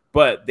 right?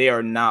 But they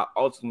are not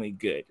ultimately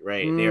good,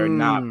 right? They are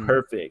not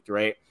perfect,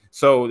 right?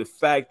 So the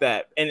fact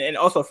that, and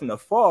also from the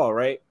fall,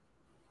 right?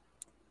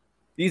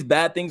 These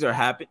bad things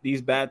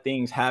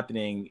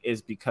happening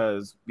is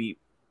because we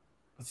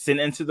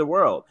sin into the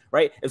world,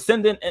 right? If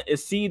sin didn't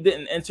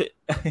enter,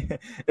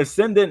 if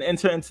sin didn't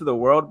enter into the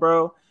world,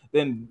 bro,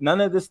 then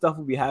none of this stuff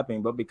would be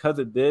happening. But because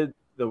it did,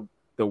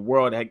 the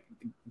world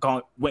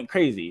went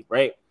crazy,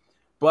 right?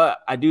 But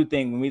I do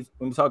think when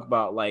we talk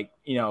about like,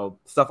 you know,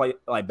 stuff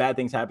like bad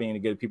things happening to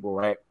good people,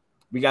 right?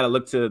 We got to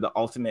look to the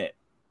ultimate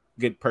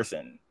good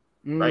person,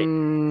 right?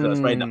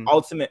 Right, the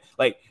ultimate,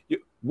 like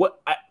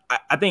what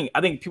I think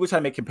people try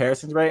to make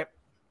comparisons, right?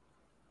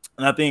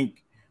 And I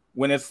think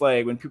when it's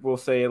like when people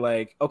say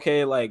like,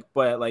 okay, like,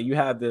 but like you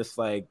have this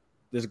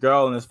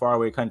girl in this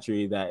faraway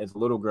country that is a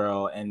little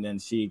girl, and then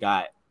she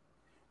got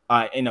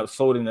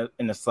sold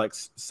in a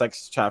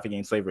sex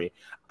trafficking, slavery.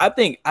 I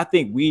think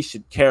we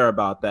should care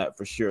about that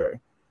for sure,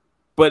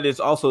 but it's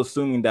also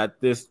assuming that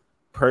this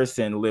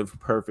person lived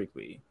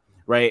perfectly,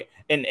 right?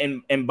 And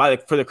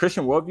for the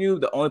Christian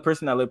worldview, the only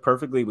person that lived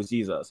perfectly was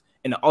Jesus,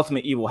 and the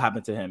ultimate evil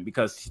happened to him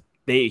because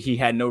he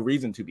had no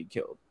reason to be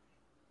killed,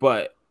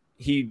 but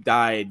he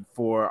died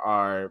for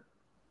our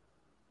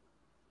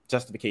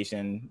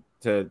justification,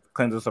 to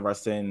cleanse us of our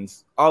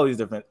sins, all these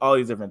different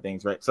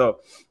things, right? So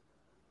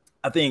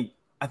I think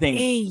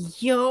Hey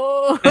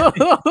yo,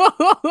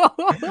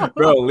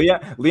 bro,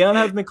 Leon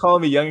has been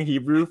calling me young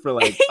Hebrew for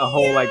like a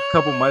whole like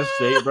couple months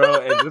straight, bro.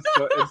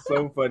 It's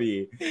so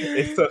funny.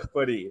 It's so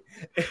funny.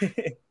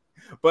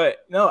 But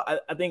no,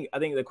 I think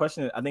the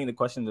question is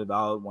a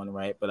valid one,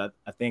 right? But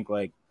I think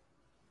like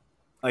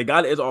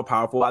God is all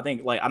powerful. I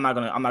think like I'm not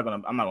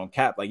gonna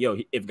cap. Like, yo,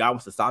 if God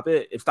wants to stop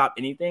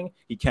anything,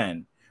 he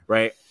can,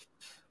 right?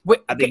 Wait,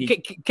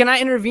 can I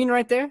intervene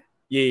right there?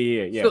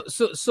 Yeah.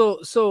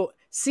 So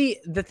see,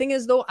 the thing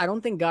is though, I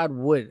don't think God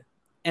would,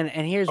 and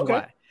here's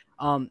why.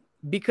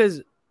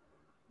 Because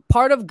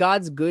part of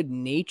God's good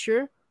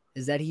nature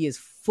is that he is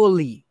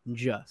fully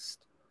just,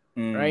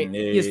 right?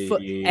 He is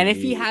and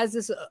if he has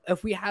this,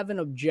 if we have an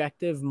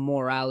objective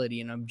morality,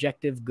 an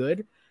objective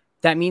good,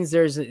 that means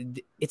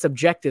it's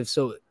objective,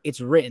 so it's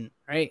written,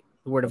 right?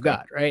 The word of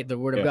God, right? The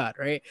word of God,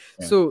 right?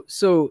 So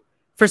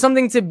for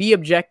something to be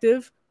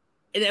objective,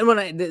 and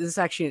when this is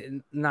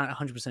actually not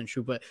 100%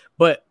 true,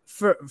 but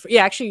for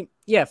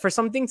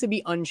something to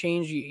be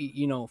unchanged,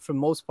 you know, for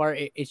most part,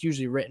 it's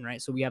usually written,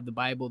 right? So we have the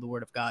Bible, the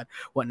word of God,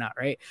 whatnot,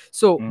 right?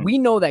 So we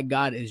know that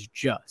God is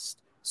just.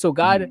 So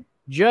God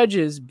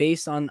judges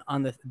based on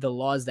the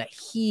laws that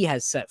he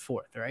has set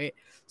forth, right?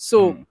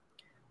 So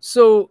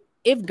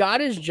if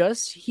God is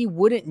just, he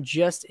wouldn't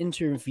just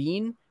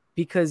intervene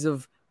because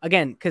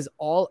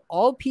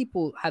all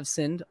people have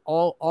sinned,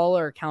 all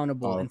are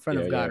accountable in front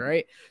of God,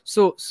 right?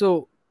 So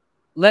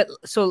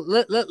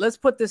let's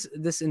put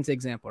this into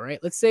example, right?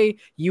 Let's say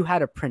you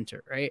had a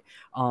printer, right?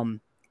 And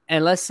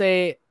let's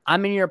say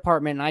I'm in your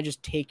apartment and I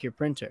just take your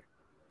printer,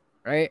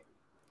 right?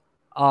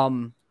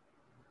 I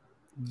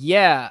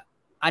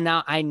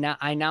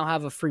now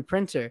have a free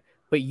printer,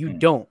 but you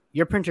don't.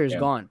 Your printer is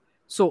gone.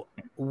 So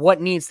what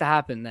needs to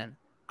happen then?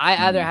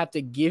 I either have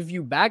to give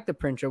you back the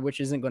printer, which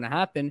isn't going to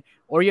happen,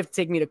 or you have to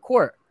take me to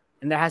court,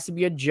 and there has to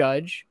be a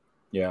judge.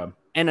 Yeah.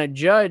 And a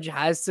judge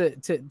has to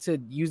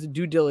use the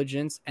due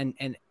diligence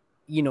and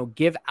you know,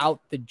 give out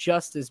the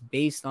justice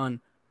based on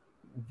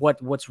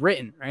what's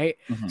written, right?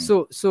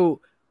 So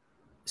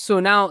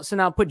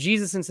now put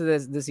Jesus into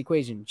this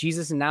equation.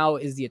 Jesus now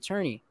is the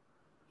attorney.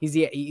 He's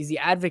the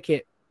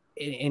advocate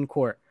in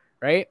court,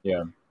 right?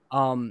 Yeah.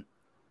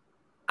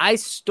 I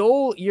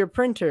stole your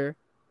printer,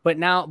 but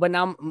now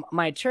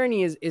my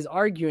attorney is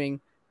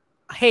arguing,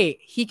 hey,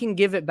 he can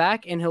give it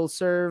back and he'll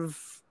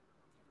serve,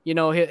 you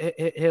know,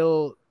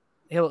 he'll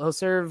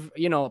serve,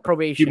 you know,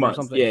 probation or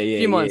something, a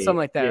few months, something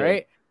like that,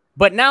 right?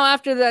 But now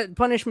after that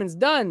punishment's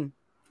done,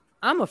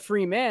 I'm a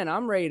free man.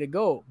 I'm ready to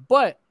go.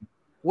 But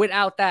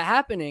without that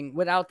happening,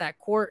 without that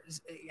court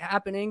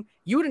happening,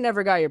 you would have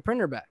never got your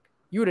printer back.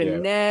 You would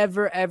have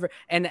never ever.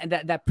 And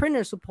that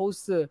printer is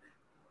supposed to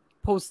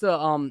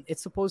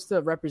it's supposed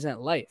to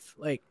represent life.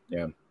 Like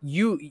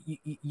you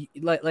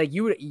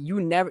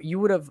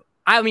would have.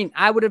 I mean,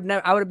 I would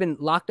have been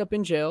locked up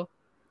in jail.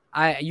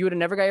 You would have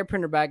never got your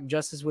printer back.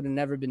 Justice would have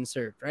never been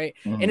served, right?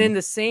 And in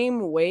the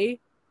same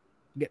way,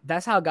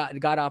 that's how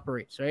God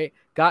operates, right?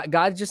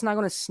 God's just not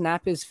going to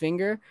snap his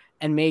finger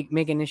and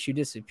make an issue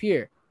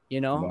disappear, you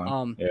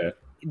know?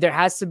 There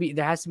has to be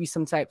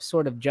some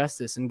sort of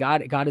justice, and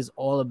God is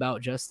all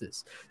about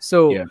justice.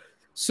 So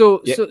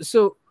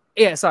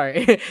in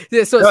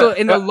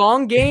the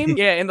long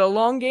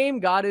game,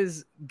 God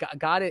is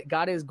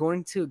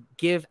going to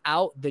give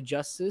out the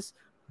justice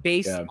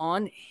based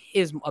on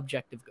his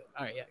objective good.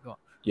 All right, go on.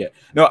 Yeah,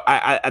 no,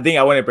 I think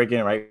I want to break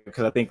in, right?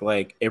 Because I think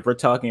like if we're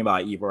talking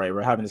about evil, right,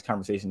 we're having this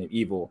conversation of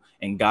evil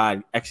and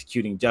God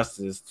executing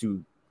justice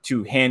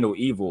to handle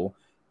evil.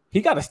 He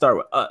got to start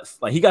with us.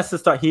 Like he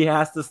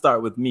has to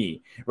start with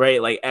me,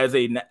 right? Like as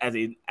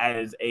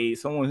a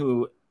someone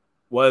who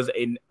was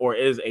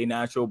is a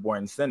natural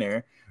born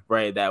sinner,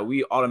 right? That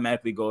we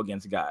automatically go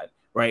against God,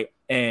 right?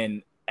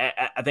 And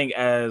I think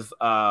as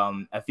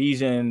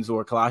Ephesians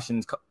or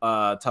Colossians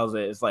tells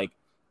it, it's like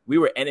we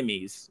were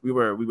enemies. We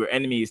were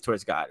enemies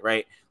towards God,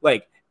 right?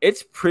 Like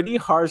it's pretty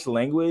harsh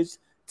language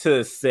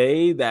to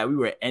say that we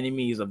were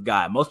enemies of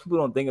God. Most people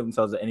don't think of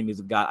themselves as enemies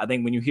of God. I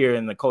think when you hear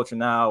in the culture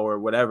now or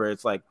whatever,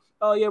 it's like,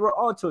 oh yeah, we're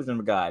all children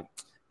of God.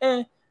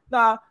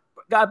 Nah,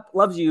 God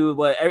loves you,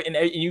 but and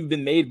you've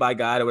been made by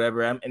God or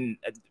whatever, and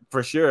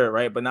for sure,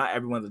 right? But not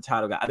everyone's a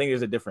child of God. I think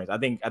there's a difference. I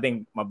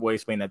think my boy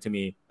explained that to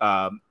me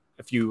a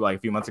few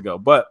months ago.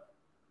 But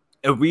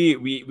if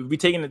we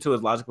taking it to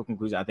his logical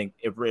conclusion, I think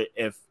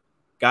if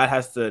God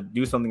has to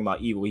do something about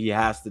evil, he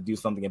has to do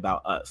something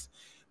about us.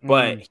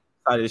 But he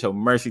decided to show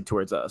mercy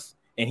towards us,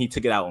 and he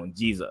took it out on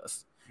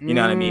Jesus. You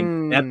know what I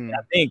mean? And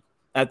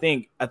I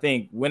think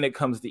when it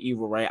comes to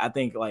evil, right? I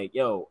think like,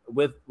 yo,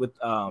 with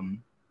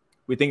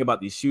we think about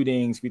these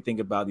shootings, we think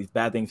about these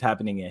bad things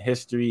happening in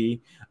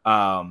history.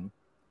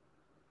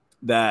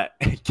 That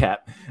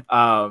Cap.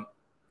 I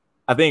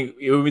think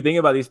when we think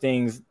about these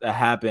things that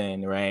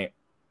happen, right?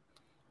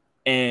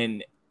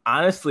 And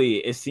honestly,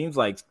 it seems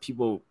like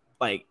people,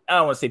 like, I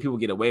don't want to say people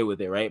get away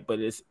with it, right? But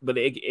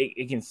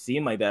it can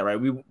seem like that, right?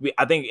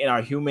 I think in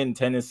our human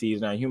tendencies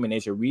and our human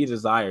nature, we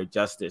desire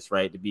justice,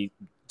 right?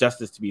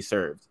 justice to be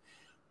served.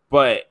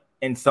 But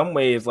in some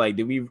ways, like,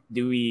 do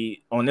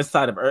we on this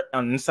side of earth,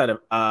 on this side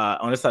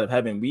of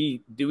heaven,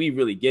 we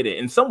really get it?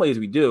 In some ways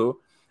we do,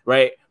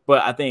 right?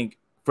 But I think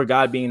for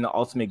God being the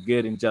ultimate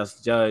good and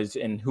just judge,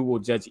 and who will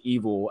judge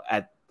evil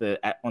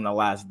on the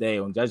last day,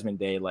 on judgment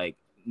day, like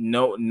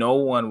no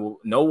one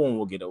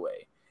will get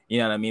away. You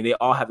know what I mean? They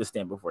all have to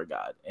stand before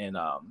God. And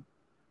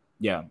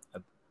yeah,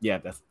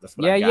 that's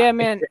what I got. Yeah,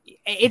 man.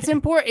 It's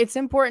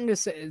important to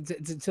say,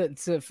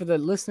 to for the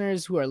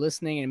listeners who are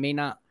listening and may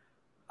not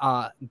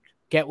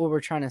get what we're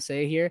trying to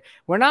say here.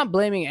 We're not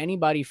blaming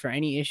anybody for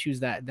any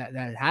issues that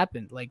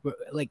happened. Like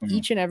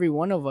each and every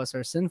one of us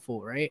are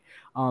sinful, right?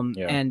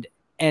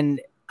 And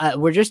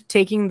we're just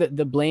taking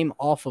the blame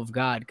off of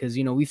God, because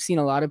we've seen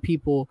a lot of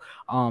people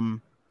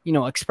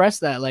express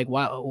that, like,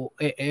 why,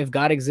 if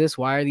God exists,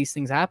 why are these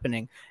things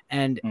happening?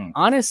 And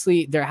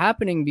honestly, they're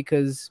happening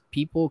because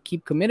people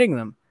keep committing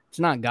them. It's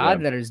not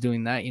God that is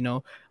doing that,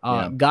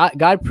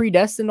 God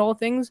predestined all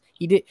things.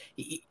 He did.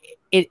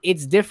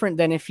 It's different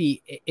than if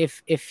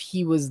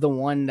he was the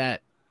one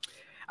that.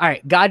 All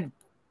right, God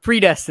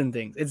predestined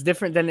things. It's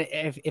different than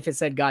if it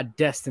said God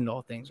destined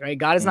all things, right?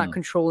 God is not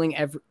controlling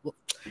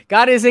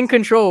God is in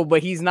control,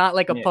 but he's not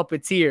like a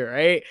puppeteer,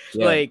 right?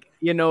 Yeah. Like,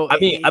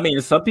 I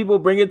mean, some people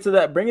bring it to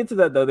that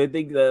though. They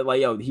think that, like,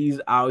 yo, he's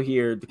out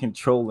here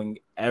controlling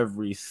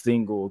every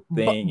single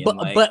thing.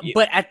 But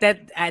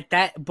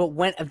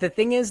when the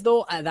thing is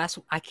though,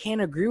 I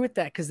can't agree with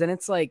that, because then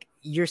it's like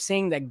you're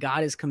saying that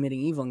God is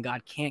committing evil and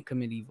God can't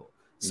commit evil.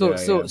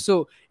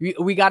 So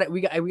we got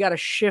to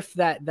shift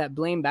that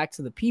blame back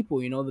to the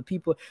people. The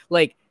people,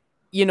 like,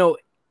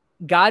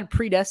 God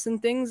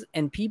predestined things,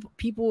 and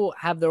people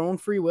have their own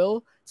free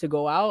will to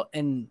go out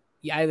and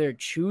either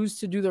choose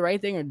to do the right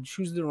thing or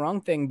choose to do the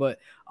wrong thing. But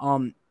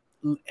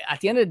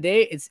at the end of the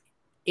day, it's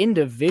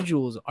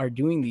individuals are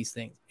doing these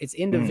things. It's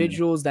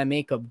individuals that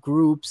make up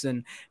groups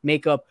and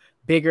make up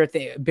bigger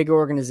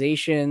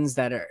organizations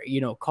that are,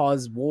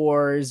 cause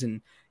wars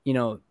and,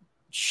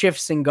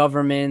 shifts in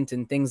government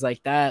and things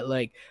like that.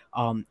 Like,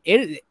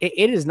 it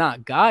is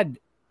not God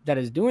that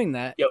is doing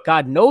that. Yep.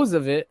 God knows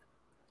of it.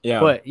 Yeah,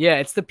 but yeah,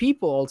 it's the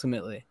people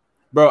ultimately.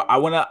 Bro, I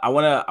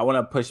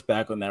wanna push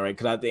back on that, right?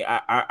 Because I think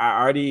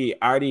I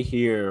already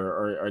hear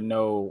or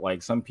know,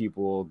 like, some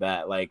people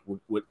that, like,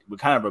 would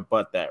kind of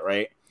rebut that,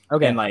 right?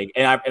 Okay. And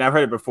I've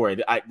heard it before.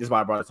 This is why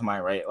I brought it to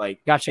mind, right?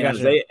 Like, gotcha.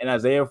 In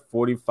Isaiah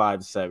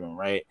 45:7,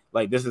 right?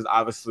 Like, this is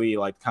obviously,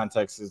 like,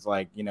 context is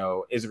like,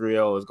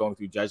 Israel is going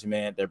through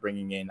judgment. They're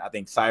bringing in, I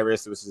think,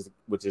 Cyrus,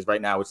 which is right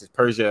now, which is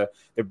Persia.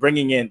 They're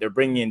bringing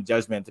in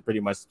judgment to pretty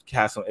much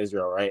cast on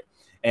Israel, right?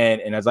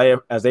 And in Isaiah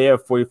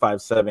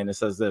 45:7, it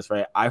says this,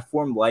 right? I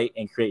form light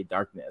and create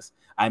darkness.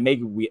 I make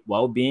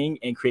well-being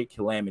and create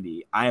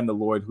calamity. I am the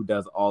Lord who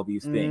does all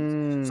these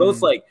things. So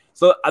it's like,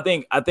 I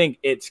think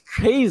it's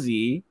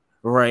crazy,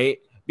 right?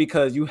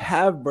 Because you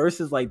have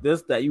verses like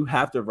this that you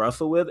have to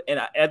wrestle with, and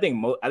I think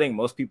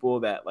most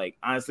people that, like,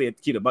 honestly,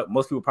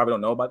 most people probably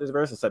don't know about this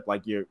verse, except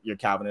like your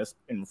Calvinist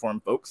and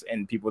Reformed folks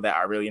and people that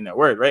are really in their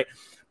word, right?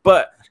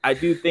 But I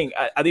do think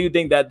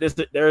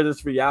that there is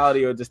this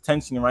reality or this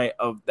tension, right,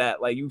 of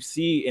that, like, you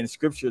see in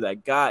Scripture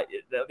that God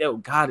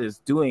is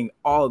doing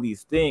all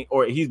these things,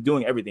 or he's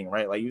doing everything,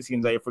 right? Like, you see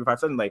in Isaiah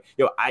 45:7, like,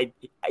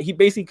 he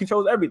basically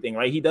controls everything,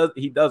 right? He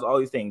does all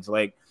these things,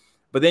 like,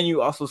 but then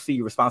you also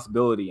see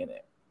responsibility in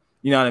it.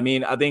 You know what I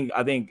mean? I think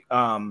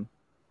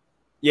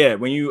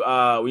when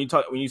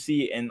you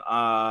see in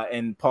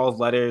Paul's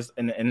letters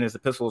and in his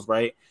epistles,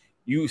 right,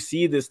 you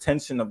see this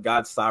tension of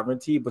God's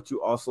sovereignty, but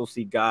you also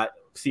see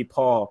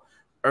Paul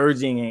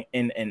urging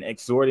and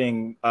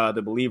exhorting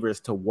the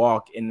believers to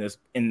walk in this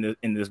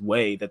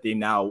way that they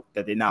now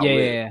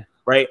live,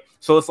 right?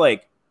 So it's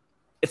like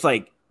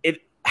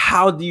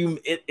how do you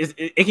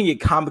it can get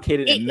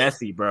complicated and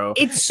messy, bro.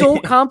 It's so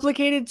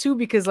complicated too,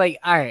 because, like,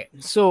 all right,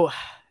 so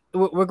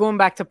we're going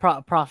back to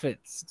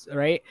prophets,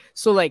 right?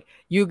 So, like,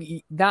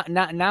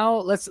 now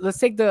let's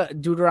take the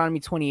Deuteronomy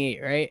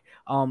 28, right?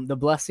 The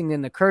blessing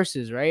and the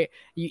curses, right?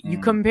 You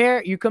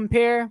compare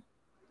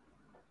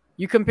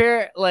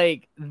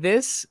like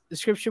this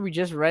scripture we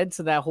just read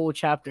to that whole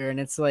chapter, and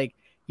it's like,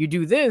 you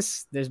do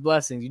this, there's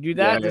blessings. You do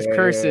that, there's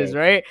curses,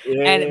 right?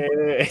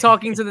 And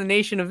talking to the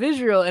nation of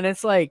Israel, and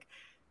it's like,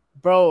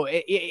 bro,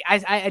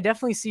 I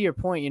definitely see your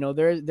point.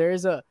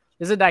 There's a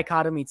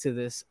dichotomy to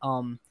this.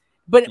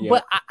 But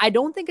I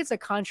don't think it's a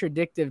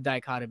contradictive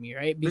dichotomy,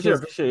 right?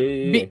 Because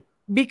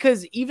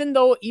because even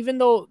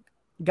though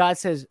God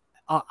says,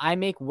 I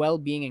make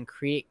well-being and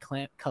create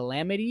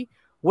calamity,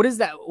 what does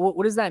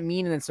that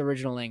mean in its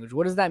original language?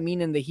 What does that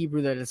mean in the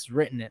Hebrew that it's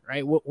written in,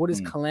 right? What is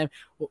calamity?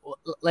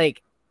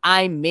 Like,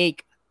 I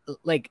make,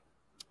 like,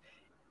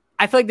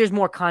 I feel like there's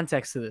more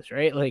context to this,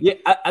 right? Like, yeah,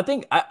 I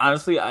think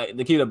honestly,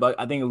 the key to bug,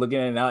 I think looking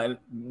at it now, and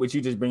with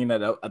you just bringing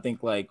that up, I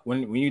think, like,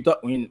 when you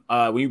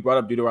brought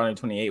up Deuteronomy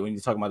 28, when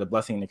you're talking about the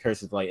blessing and the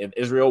curses, like, if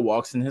Israel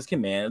walks in his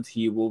commands,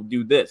 he will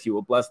do this, he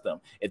will bless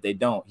them. If they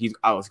don't, he's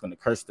always going to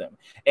curse them.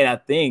 And I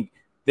think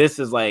this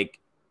is like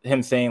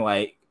him saying,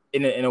 like,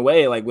 in a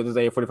way, like with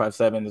Isaiah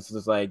 45:7, this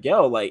is like,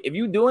 yo, like if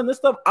you doing this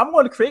stuff, I'm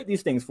going to create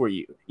these things for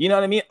you. You know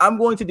what I mean? I'm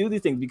going to do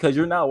these things because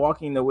you're not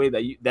walking the way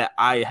that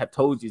I have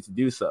told you to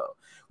do so.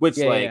 Which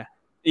yeah,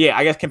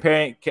 I guess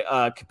comparing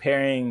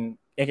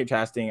and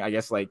contrasting, I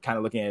guess like kind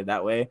of looking at it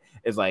that way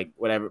is like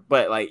whatever.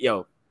 But like,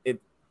 yo,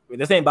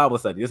 this ain't Bible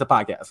study. This is a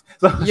podcast.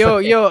 So,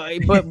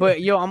 but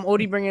I'm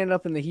already bringing it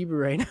up in the Hebrew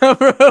right now,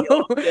 bro.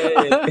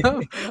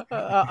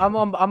 I'm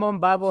on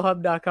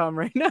BibleHub.com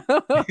right now.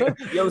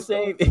 Yo,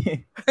 same.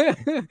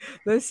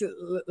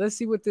 Let's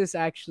see what this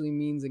actually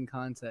means in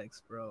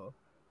context, bro.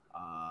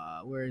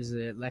 Where is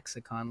it?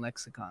 Lexicon.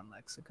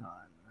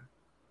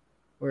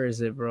 Where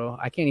is it, bro?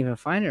 I can't even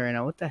find it right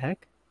now. What the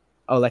heck?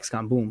 Oh,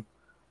 lexicon. Boom.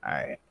 All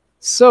right.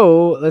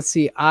 So let's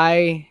see.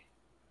 All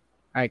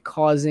right,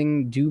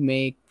 causing, do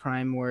make,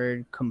 prime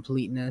word,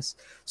 completeness.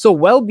 So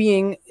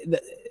well-being,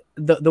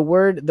 the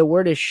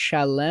word is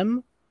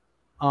shalem.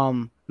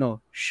 No,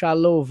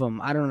 shalovim.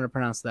 I don't know how to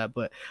pronounce that,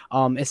 but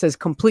it says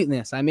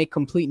completeness. I make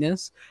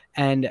completeness,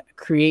 and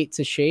create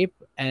to shape,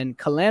 and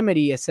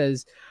calamity. It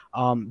says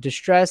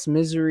distress,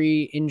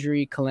 misery,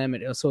 injury,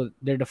 calamity. So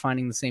they're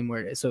defining the same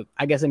word. So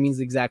I guess it means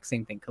the exact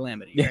same thing,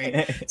 calamity,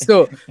 right?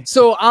 so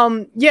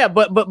yeah,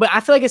 but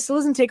I feel like it still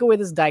doesn't take away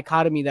this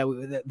dichotomy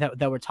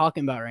that we're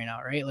talking about right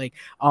now, right? Like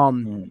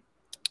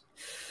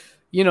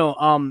you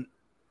know,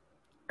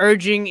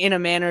 urging in a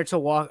manner to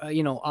walk,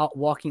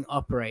 walking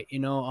upright, you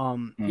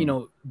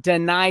know,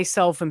 deny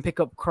self and pick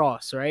up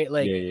cross, right?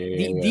 Like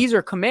these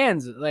are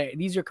commands, like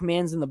these are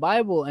commands in the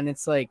Bible, and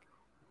it's like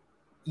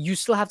you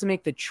still have to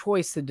make the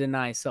choice to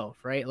deny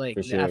self, right?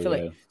 Like sure, I feel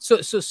like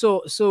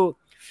so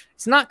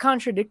it's not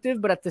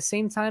contradictive, but at the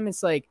same time,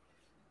 it's like,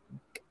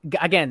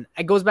 again,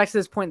 it goes back to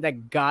this point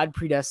that God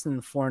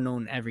predestined,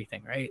 foreknown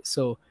everything, right?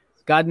 So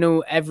God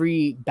knew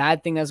every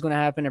bad thing that's going to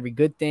happen, every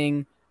good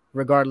thing,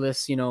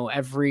 regardless, you know,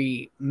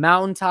 every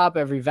mountaintop,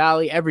 every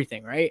valley,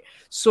 everything, right?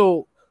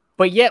 So,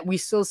 but yet we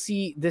still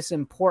see this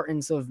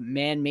importance of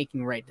man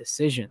making right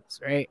decisions,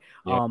 right?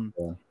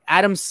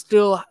 Adam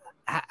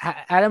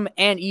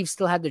and Eve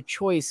still had the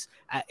choice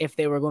if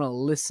they were going to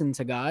listen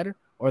to God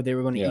or they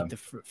were going to eat the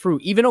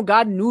fruit, even though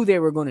God knew they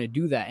were going to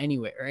do that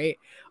anyway, right?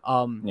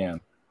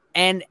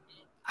 And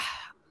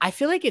I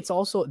feel like that's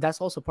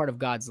also part of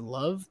God's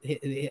love,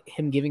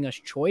 him giving us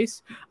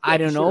choice. I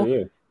don't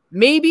know.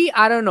 Maybe,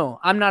 I don't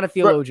know. I'm not a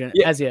theologian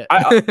as yet.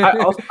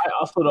 I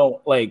also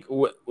don't like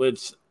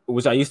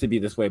which I used to be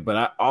this way, but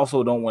I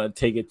also don't want to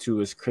take it to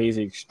this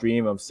crazy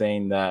extreme of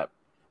saying that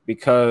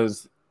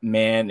because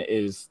man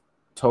is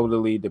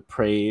totally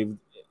depraved,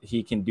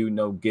 he can do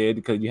no good,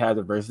 because you have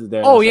the verses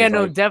there. Oh yeah,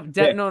 no,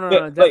 definitely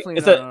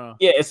no.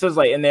 Yeah, it says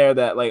like in there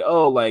that like,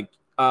 oh, like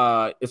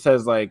it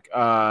says like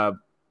all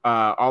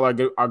our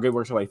good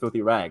works are like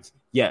filthy rags.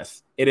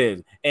 Yes, it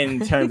is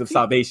in terms of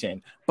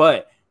salvation,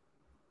 but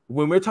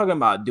when we're talking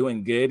about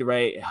doing good,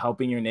 right,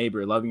 helping your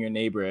neighbor, loving your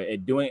neighbor,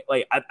 and doing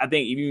like I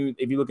think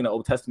if you look in the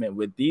Old Testament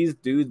with these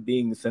dudes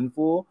being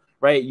sinful,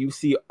 right, you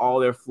see all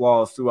their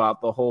flaws throughout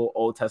the whole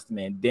Old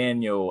Testament.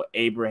 Daniel,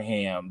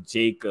 Abraham,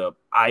 Jacob,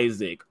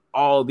 Isaac,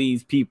 all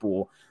these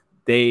people,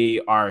 they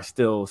are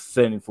still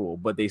sinful,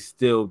 but they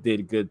still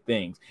did good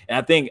things. And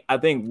I think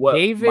what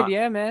David,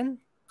 man.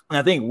 And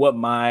I think what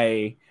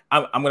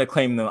I'm gonna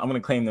claim them. I'm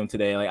gonna claim them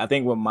today. Like I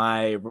think what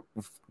my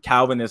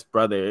Calvinist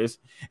brothers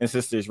and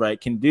sisters,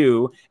 right, can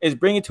do is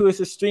bring it to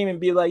its extreme and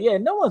be like, yeah,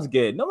 no one's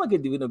good. No one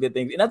can do no good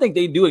things. And I think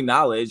they do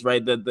acknowledge,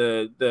 right,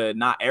 the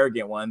not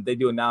arrogant one. They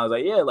do acknowledge,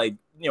 like, yeah, like,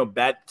 you know,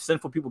 bad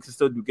sinful people can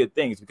still do good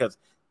things because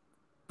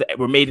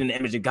we're made in the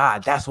image of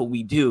God. That's what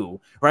we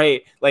do,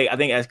 right? Like I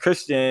think as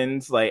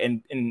Christians, like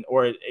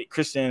or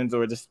Christians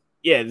or just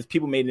there's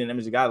people made in the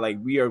image of God. Like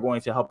we are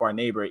going to help our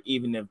neighbor,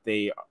 even if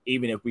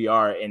we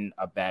are in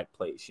a bad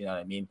place. You know what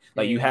I mean?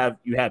 Like you have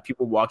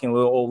people walking,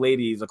 little old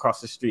ladies across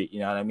the street.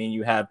 You know what I mean?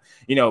 You have,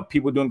 you know,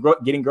 people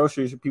getting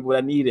groceries for people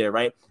that need it.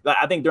 Right? Like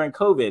I think during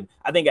COVID,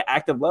 I think an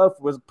act of love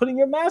was putting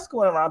your mask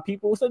on around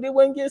people so they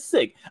wouldn't get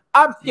sick.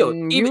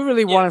 You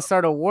really want to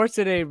start a war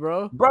today,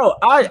 bro? Bro,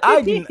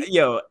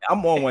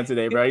 I'm on one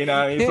today, bro. You know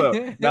what I mean?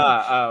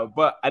 So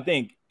but I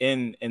think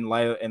in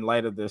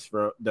light of this,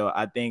 though,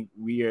 I think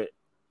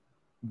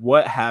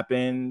what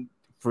happened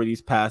for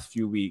these past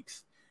few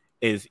weeks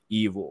is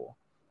evil.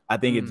 I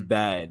think it's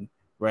bad,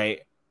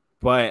 right?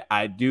 But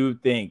I do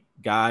think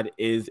God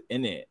is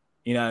in it.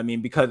 You know what I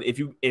mean? Because if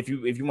you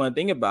want to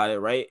think about it,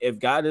 right? If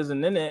God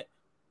isn't in it,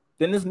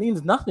 then this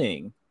means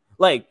nothing.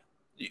 Like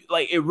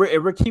if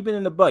we're keeping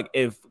in the buck,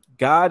 if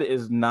God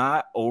is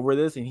not over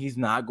this and he's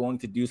not going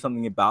to do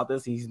something about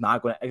this, he's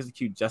not going to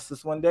execute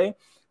justice one day,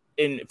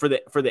 and for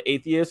the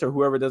atheists or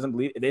whoever doesn't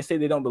believe, they say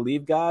they don't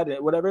believe God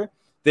and whatever,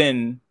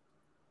 then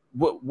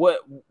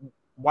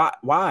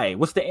why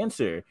what's the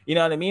answer? You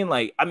know what I mean?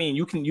 Like, I mean,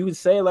 you would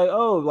say like,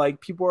 oh,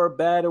 like people are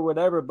bad or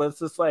whatever, but it's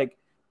just like,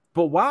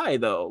 but why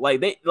though?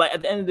 Like they, like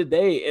at the end of the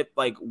day, it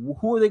like,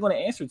 who are they going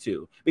to answer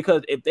to?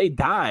 Because if they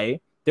die,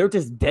 they're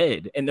just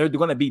dead and they're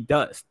going to be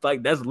dust.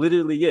 Like that's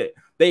literally it.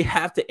 They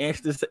have to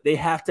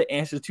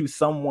answer to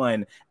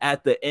someone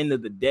at the end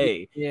of the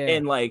day.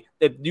 And like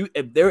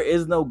if there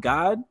is no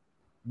God,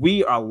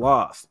 we are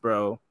lost,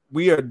 bro.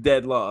 We are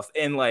dead lost,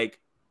 and like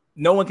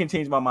no one can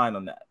change my mind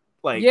on that.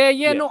 Like,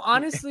 Yeah, no,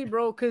 honestly,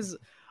 bro, because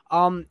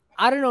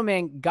I don't know,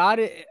 man. God,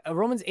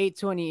 Romans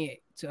 8:28,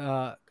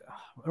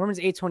 Romans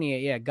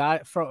 8:28, yeah,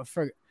 God,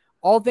 for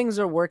all things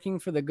are working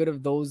for the good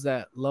of those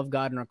that love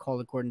God and are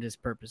called according to His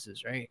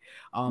purposes, right?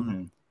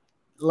 mm-hmm.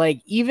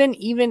 Like even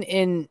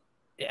in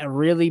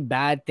really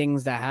bad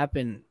things that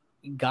happen,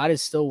 God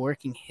is still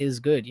working His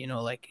good, you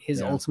know, like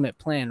His ultimate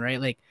plan, right?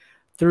 Like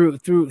through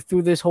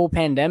this whole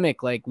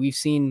pandemic, like we've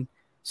seen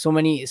so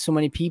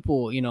many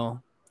people, you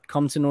know,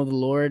 come to know the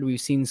Lord.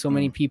 We've seen so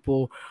many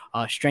people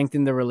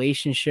strengthen the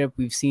relationship.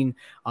 We've seen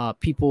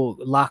people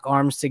lock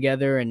arms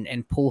together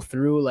and pull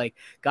through. Like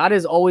God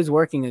is always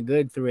working a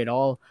good through it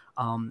all.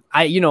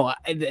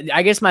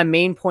 I guess my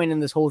main point in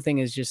this whole thing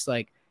is just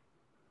like,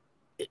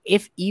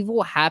 if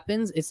evil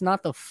happens, it's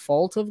not the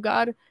fault of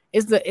God.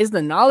 Is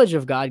the knowledge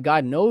of God.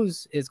 God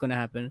knows it's going to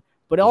happen,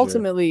 but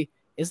ultimately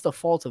it's the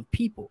fault of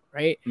people,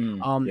 right?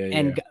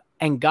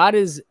 And God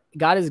is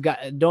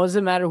God.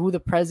 Doesn't matter who the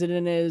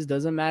president is.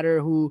 Doesn't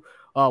matter who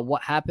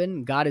what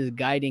happened. God is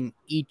guiding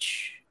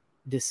each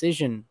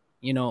decision,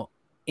 you know,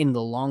 in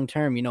the long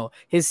term. You know,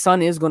 His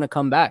Son is going to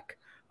come back.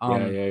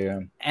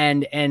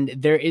 And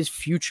there is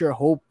future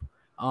hope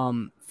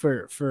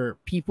for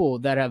people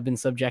that have been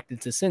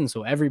subjected to sin.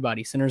 So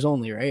everybody, sinners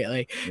only, right?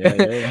 Like,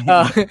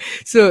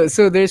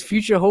 so there's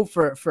future hope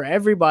for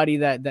everybody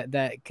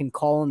that can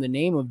call on the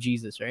name of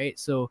Jesus, right?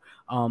 So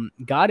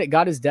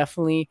God is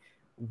definitely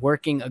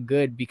working a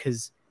good,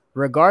 because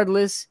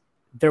regardless,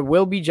 there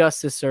will be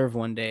justice served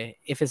one day.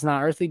 If it's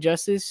not earthly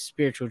justice,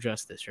 spiritual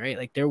justice, right?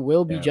 Like there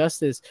will be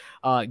justice.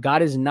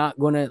 God is not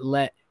going to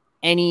let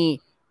any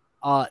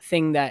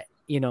thing that,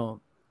 you know,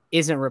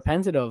 isn't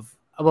repented of.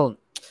 Well,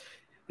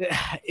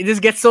 it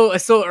just gets so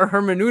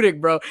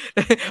hermeneutic, bro.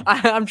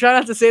 I'm trying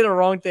not to say the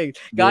wrong thing.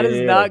 God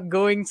is not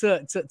going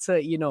to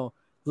you know,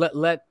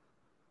 let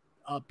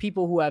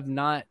people who have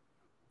not,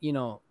 you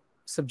know,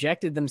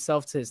 subjected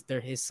themselves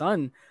to his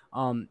Son,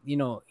 you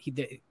know,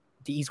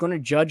 he's going to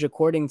judge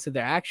according to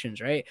their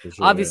actions, right?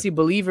 Obviously,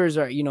 believers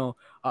are, you know,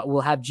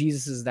 will have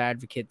Jesus as their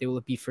advocate. They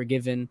will be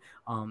forgiven.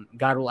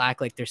 God will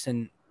act like their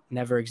sin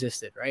never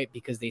existed, right?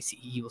 Because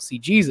he will see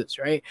Jesus,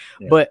 right?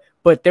 But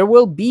there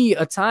will be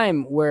a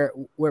time where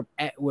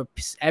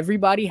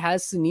everybody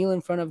has to kneel in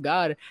front of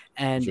God,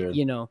 and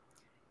you know,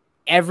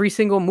 every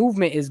single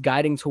movement is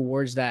guiding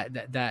towards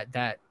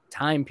that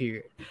time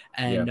period.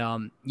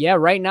 And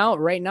right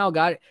now,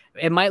 God,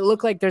 it might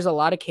look like there's a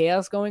lot of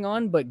chaos going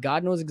on, but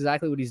God knows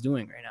exactly what He's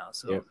doing right now.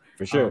 So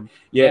for sure.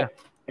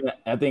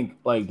 I think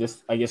like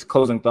just, I guess,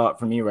 closing thought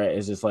for me, right,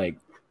 is just like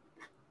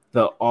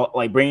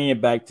like bringing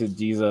it back to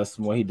Jesus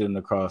and what He did on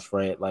the cross,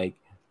 right? Like,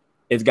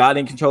 is God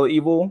in control of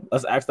evil?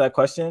 Let's ask that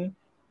question.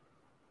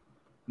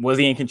 Was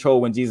He in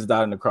control when Jesus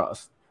died on the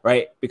cross?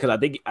 Right? Because I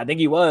think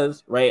He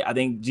was, right? I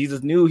think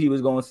Jesus knew He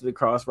was going to the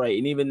cross, right?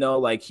 And even though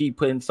like He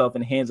put Himself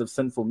in the hands of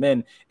sinful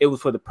men, it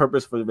was for the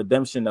purpose, for the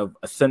redemption of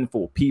a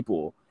sinful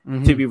people,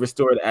 to be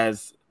restored by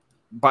His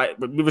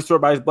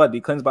blood,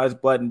 be cleansed by His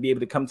blood, and be able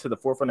to come to the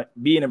forefront,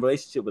 be in a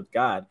relationship with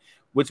God,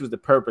 which was the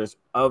purpose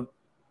of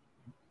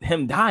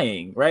Him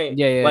dying, right?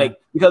 Like,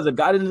 because if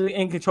God is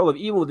in control of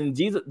evil, then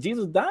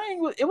Jesus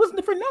dying, it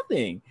wasn't for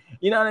nothing.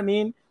 You know what I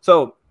mean?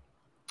 So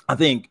I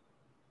think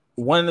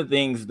one of the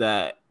things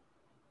that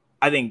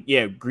I think,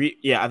 I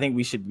think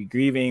we should be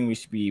grieving, we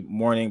should be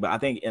mourning, but I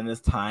think in this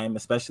time,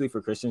 especially for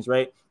Christians,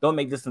 right, don't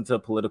make this into a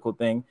political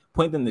thing.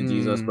 Point them to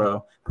Jesus,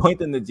 bro. Point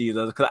them to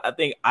Jesus, because I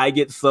think I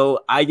get so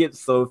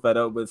fed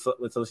up with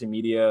social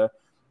media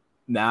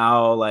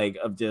now, like,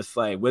 of just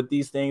like with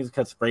these things,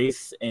 because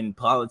race and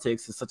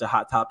politics is such a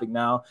hot topic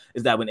now,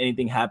 is that when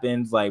anything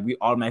happens, like, we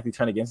automatically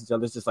turn against each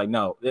other. It's just like,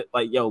 no,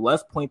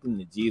 let's point them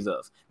to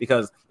Jesus,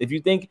 because if you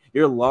think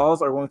your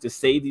laws are going to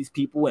save these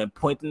people and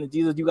point them to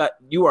Jesus,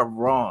 you are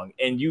wrong,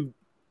 and you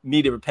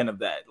need to repent of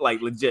that,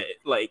 like, legit.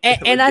 Like,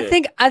 and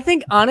legit. I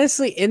think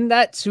honestly in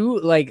that too,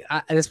 like,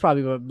 that's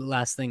probably the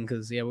last thing,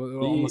 because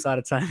we're almost out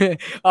of time.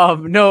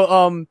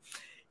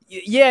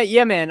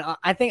 Man,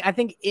 I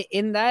think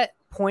in that,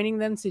 pointing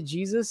them to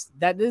Jesus,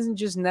 that doesn't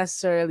just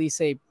necessarily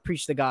say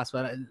preach the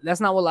gospel.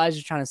 That's not what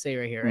Elijah's trying to say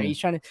right here, right? He's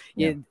trying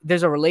to,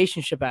 there's a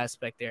relationship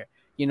aspect there,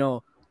 you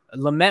know,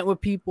 lament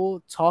with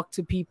people, talk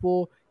to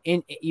people,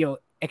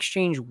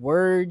 exchange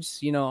words,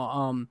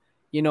 feelings,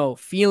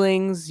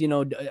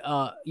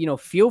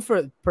 feel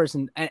for the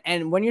person.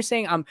 And when you're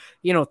saying,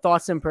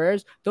 thoughts and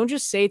prayers, don't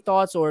just say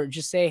thoughts or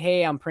just say,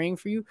 hey, I'm praying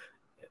for you.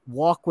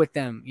 Walk with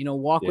them,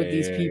 with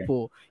these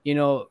people,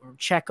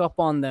 check up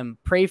on them,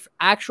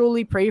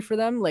 actually pray for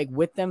them, like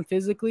with them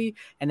physically,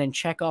 and then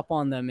check up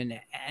on them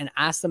and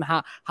ask them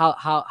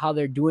how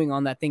they're doing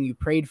on that thing you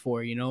prayed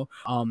for,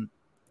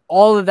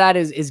 all of that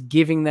is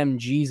giving them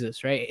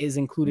Jesus, right? Is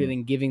included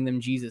in giving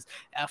them Jesus.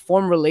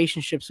 Form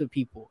relationships with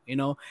people,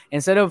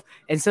 instead of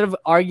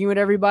arguing with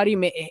everybody.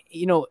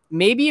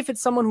 Maybe if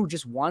it's someone who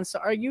just wants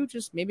to argue,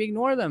 just maybe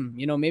ignore them.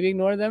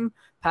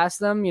 Pass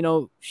them.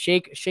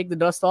 Shake the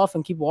dust off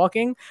and keep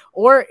walking.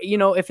 Or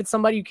if it's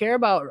somebody you care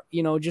about,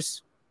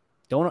 just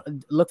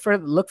don't look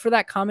for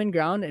that common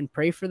ground and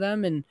pray for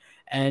them, and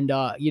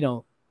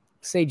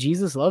say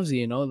Jesus loves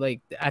you.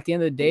 Like at the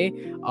end of the day,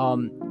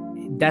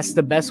 that's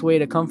the best way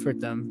to comfort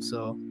them.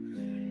 So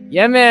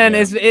yeah, man,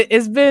 it's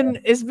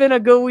been a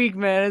good week,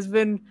 man. It's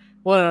been.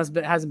 Well,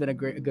 it hasn't been a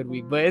good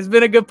week, but it's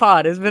been a good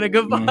pod. It was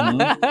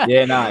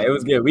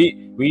good.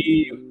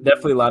 We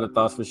definitely a lot of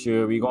thoughts for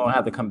sure. We're gonna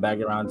have to come back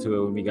around to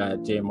it when we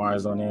got Jay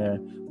Mars on there.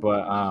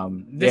 But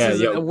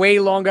this is way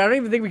longer. I don't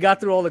even think we got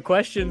through all the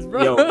questions,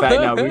 bro.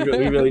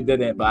 We really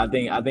didn't. But I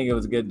think it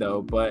was good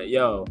though. But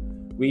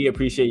we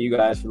appreciate you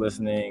guys for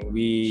listening.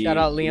 Shout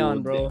out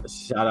Leon, bro.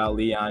 Shout out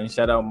Leon.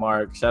 Shout out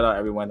Mark. Shout out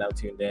everyone that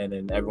tuned in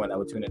and everyone that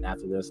will tune in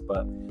after this.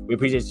 But we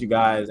appreciate you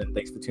guys, and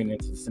thanks for tuning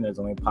into the Sinners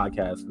Only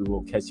podcast. We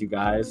will catch you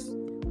guys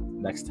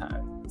next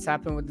time. It's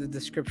happened with the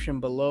description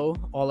below.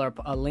 All our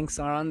links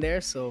are on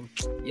there. So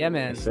yeah,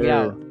 man. Yes,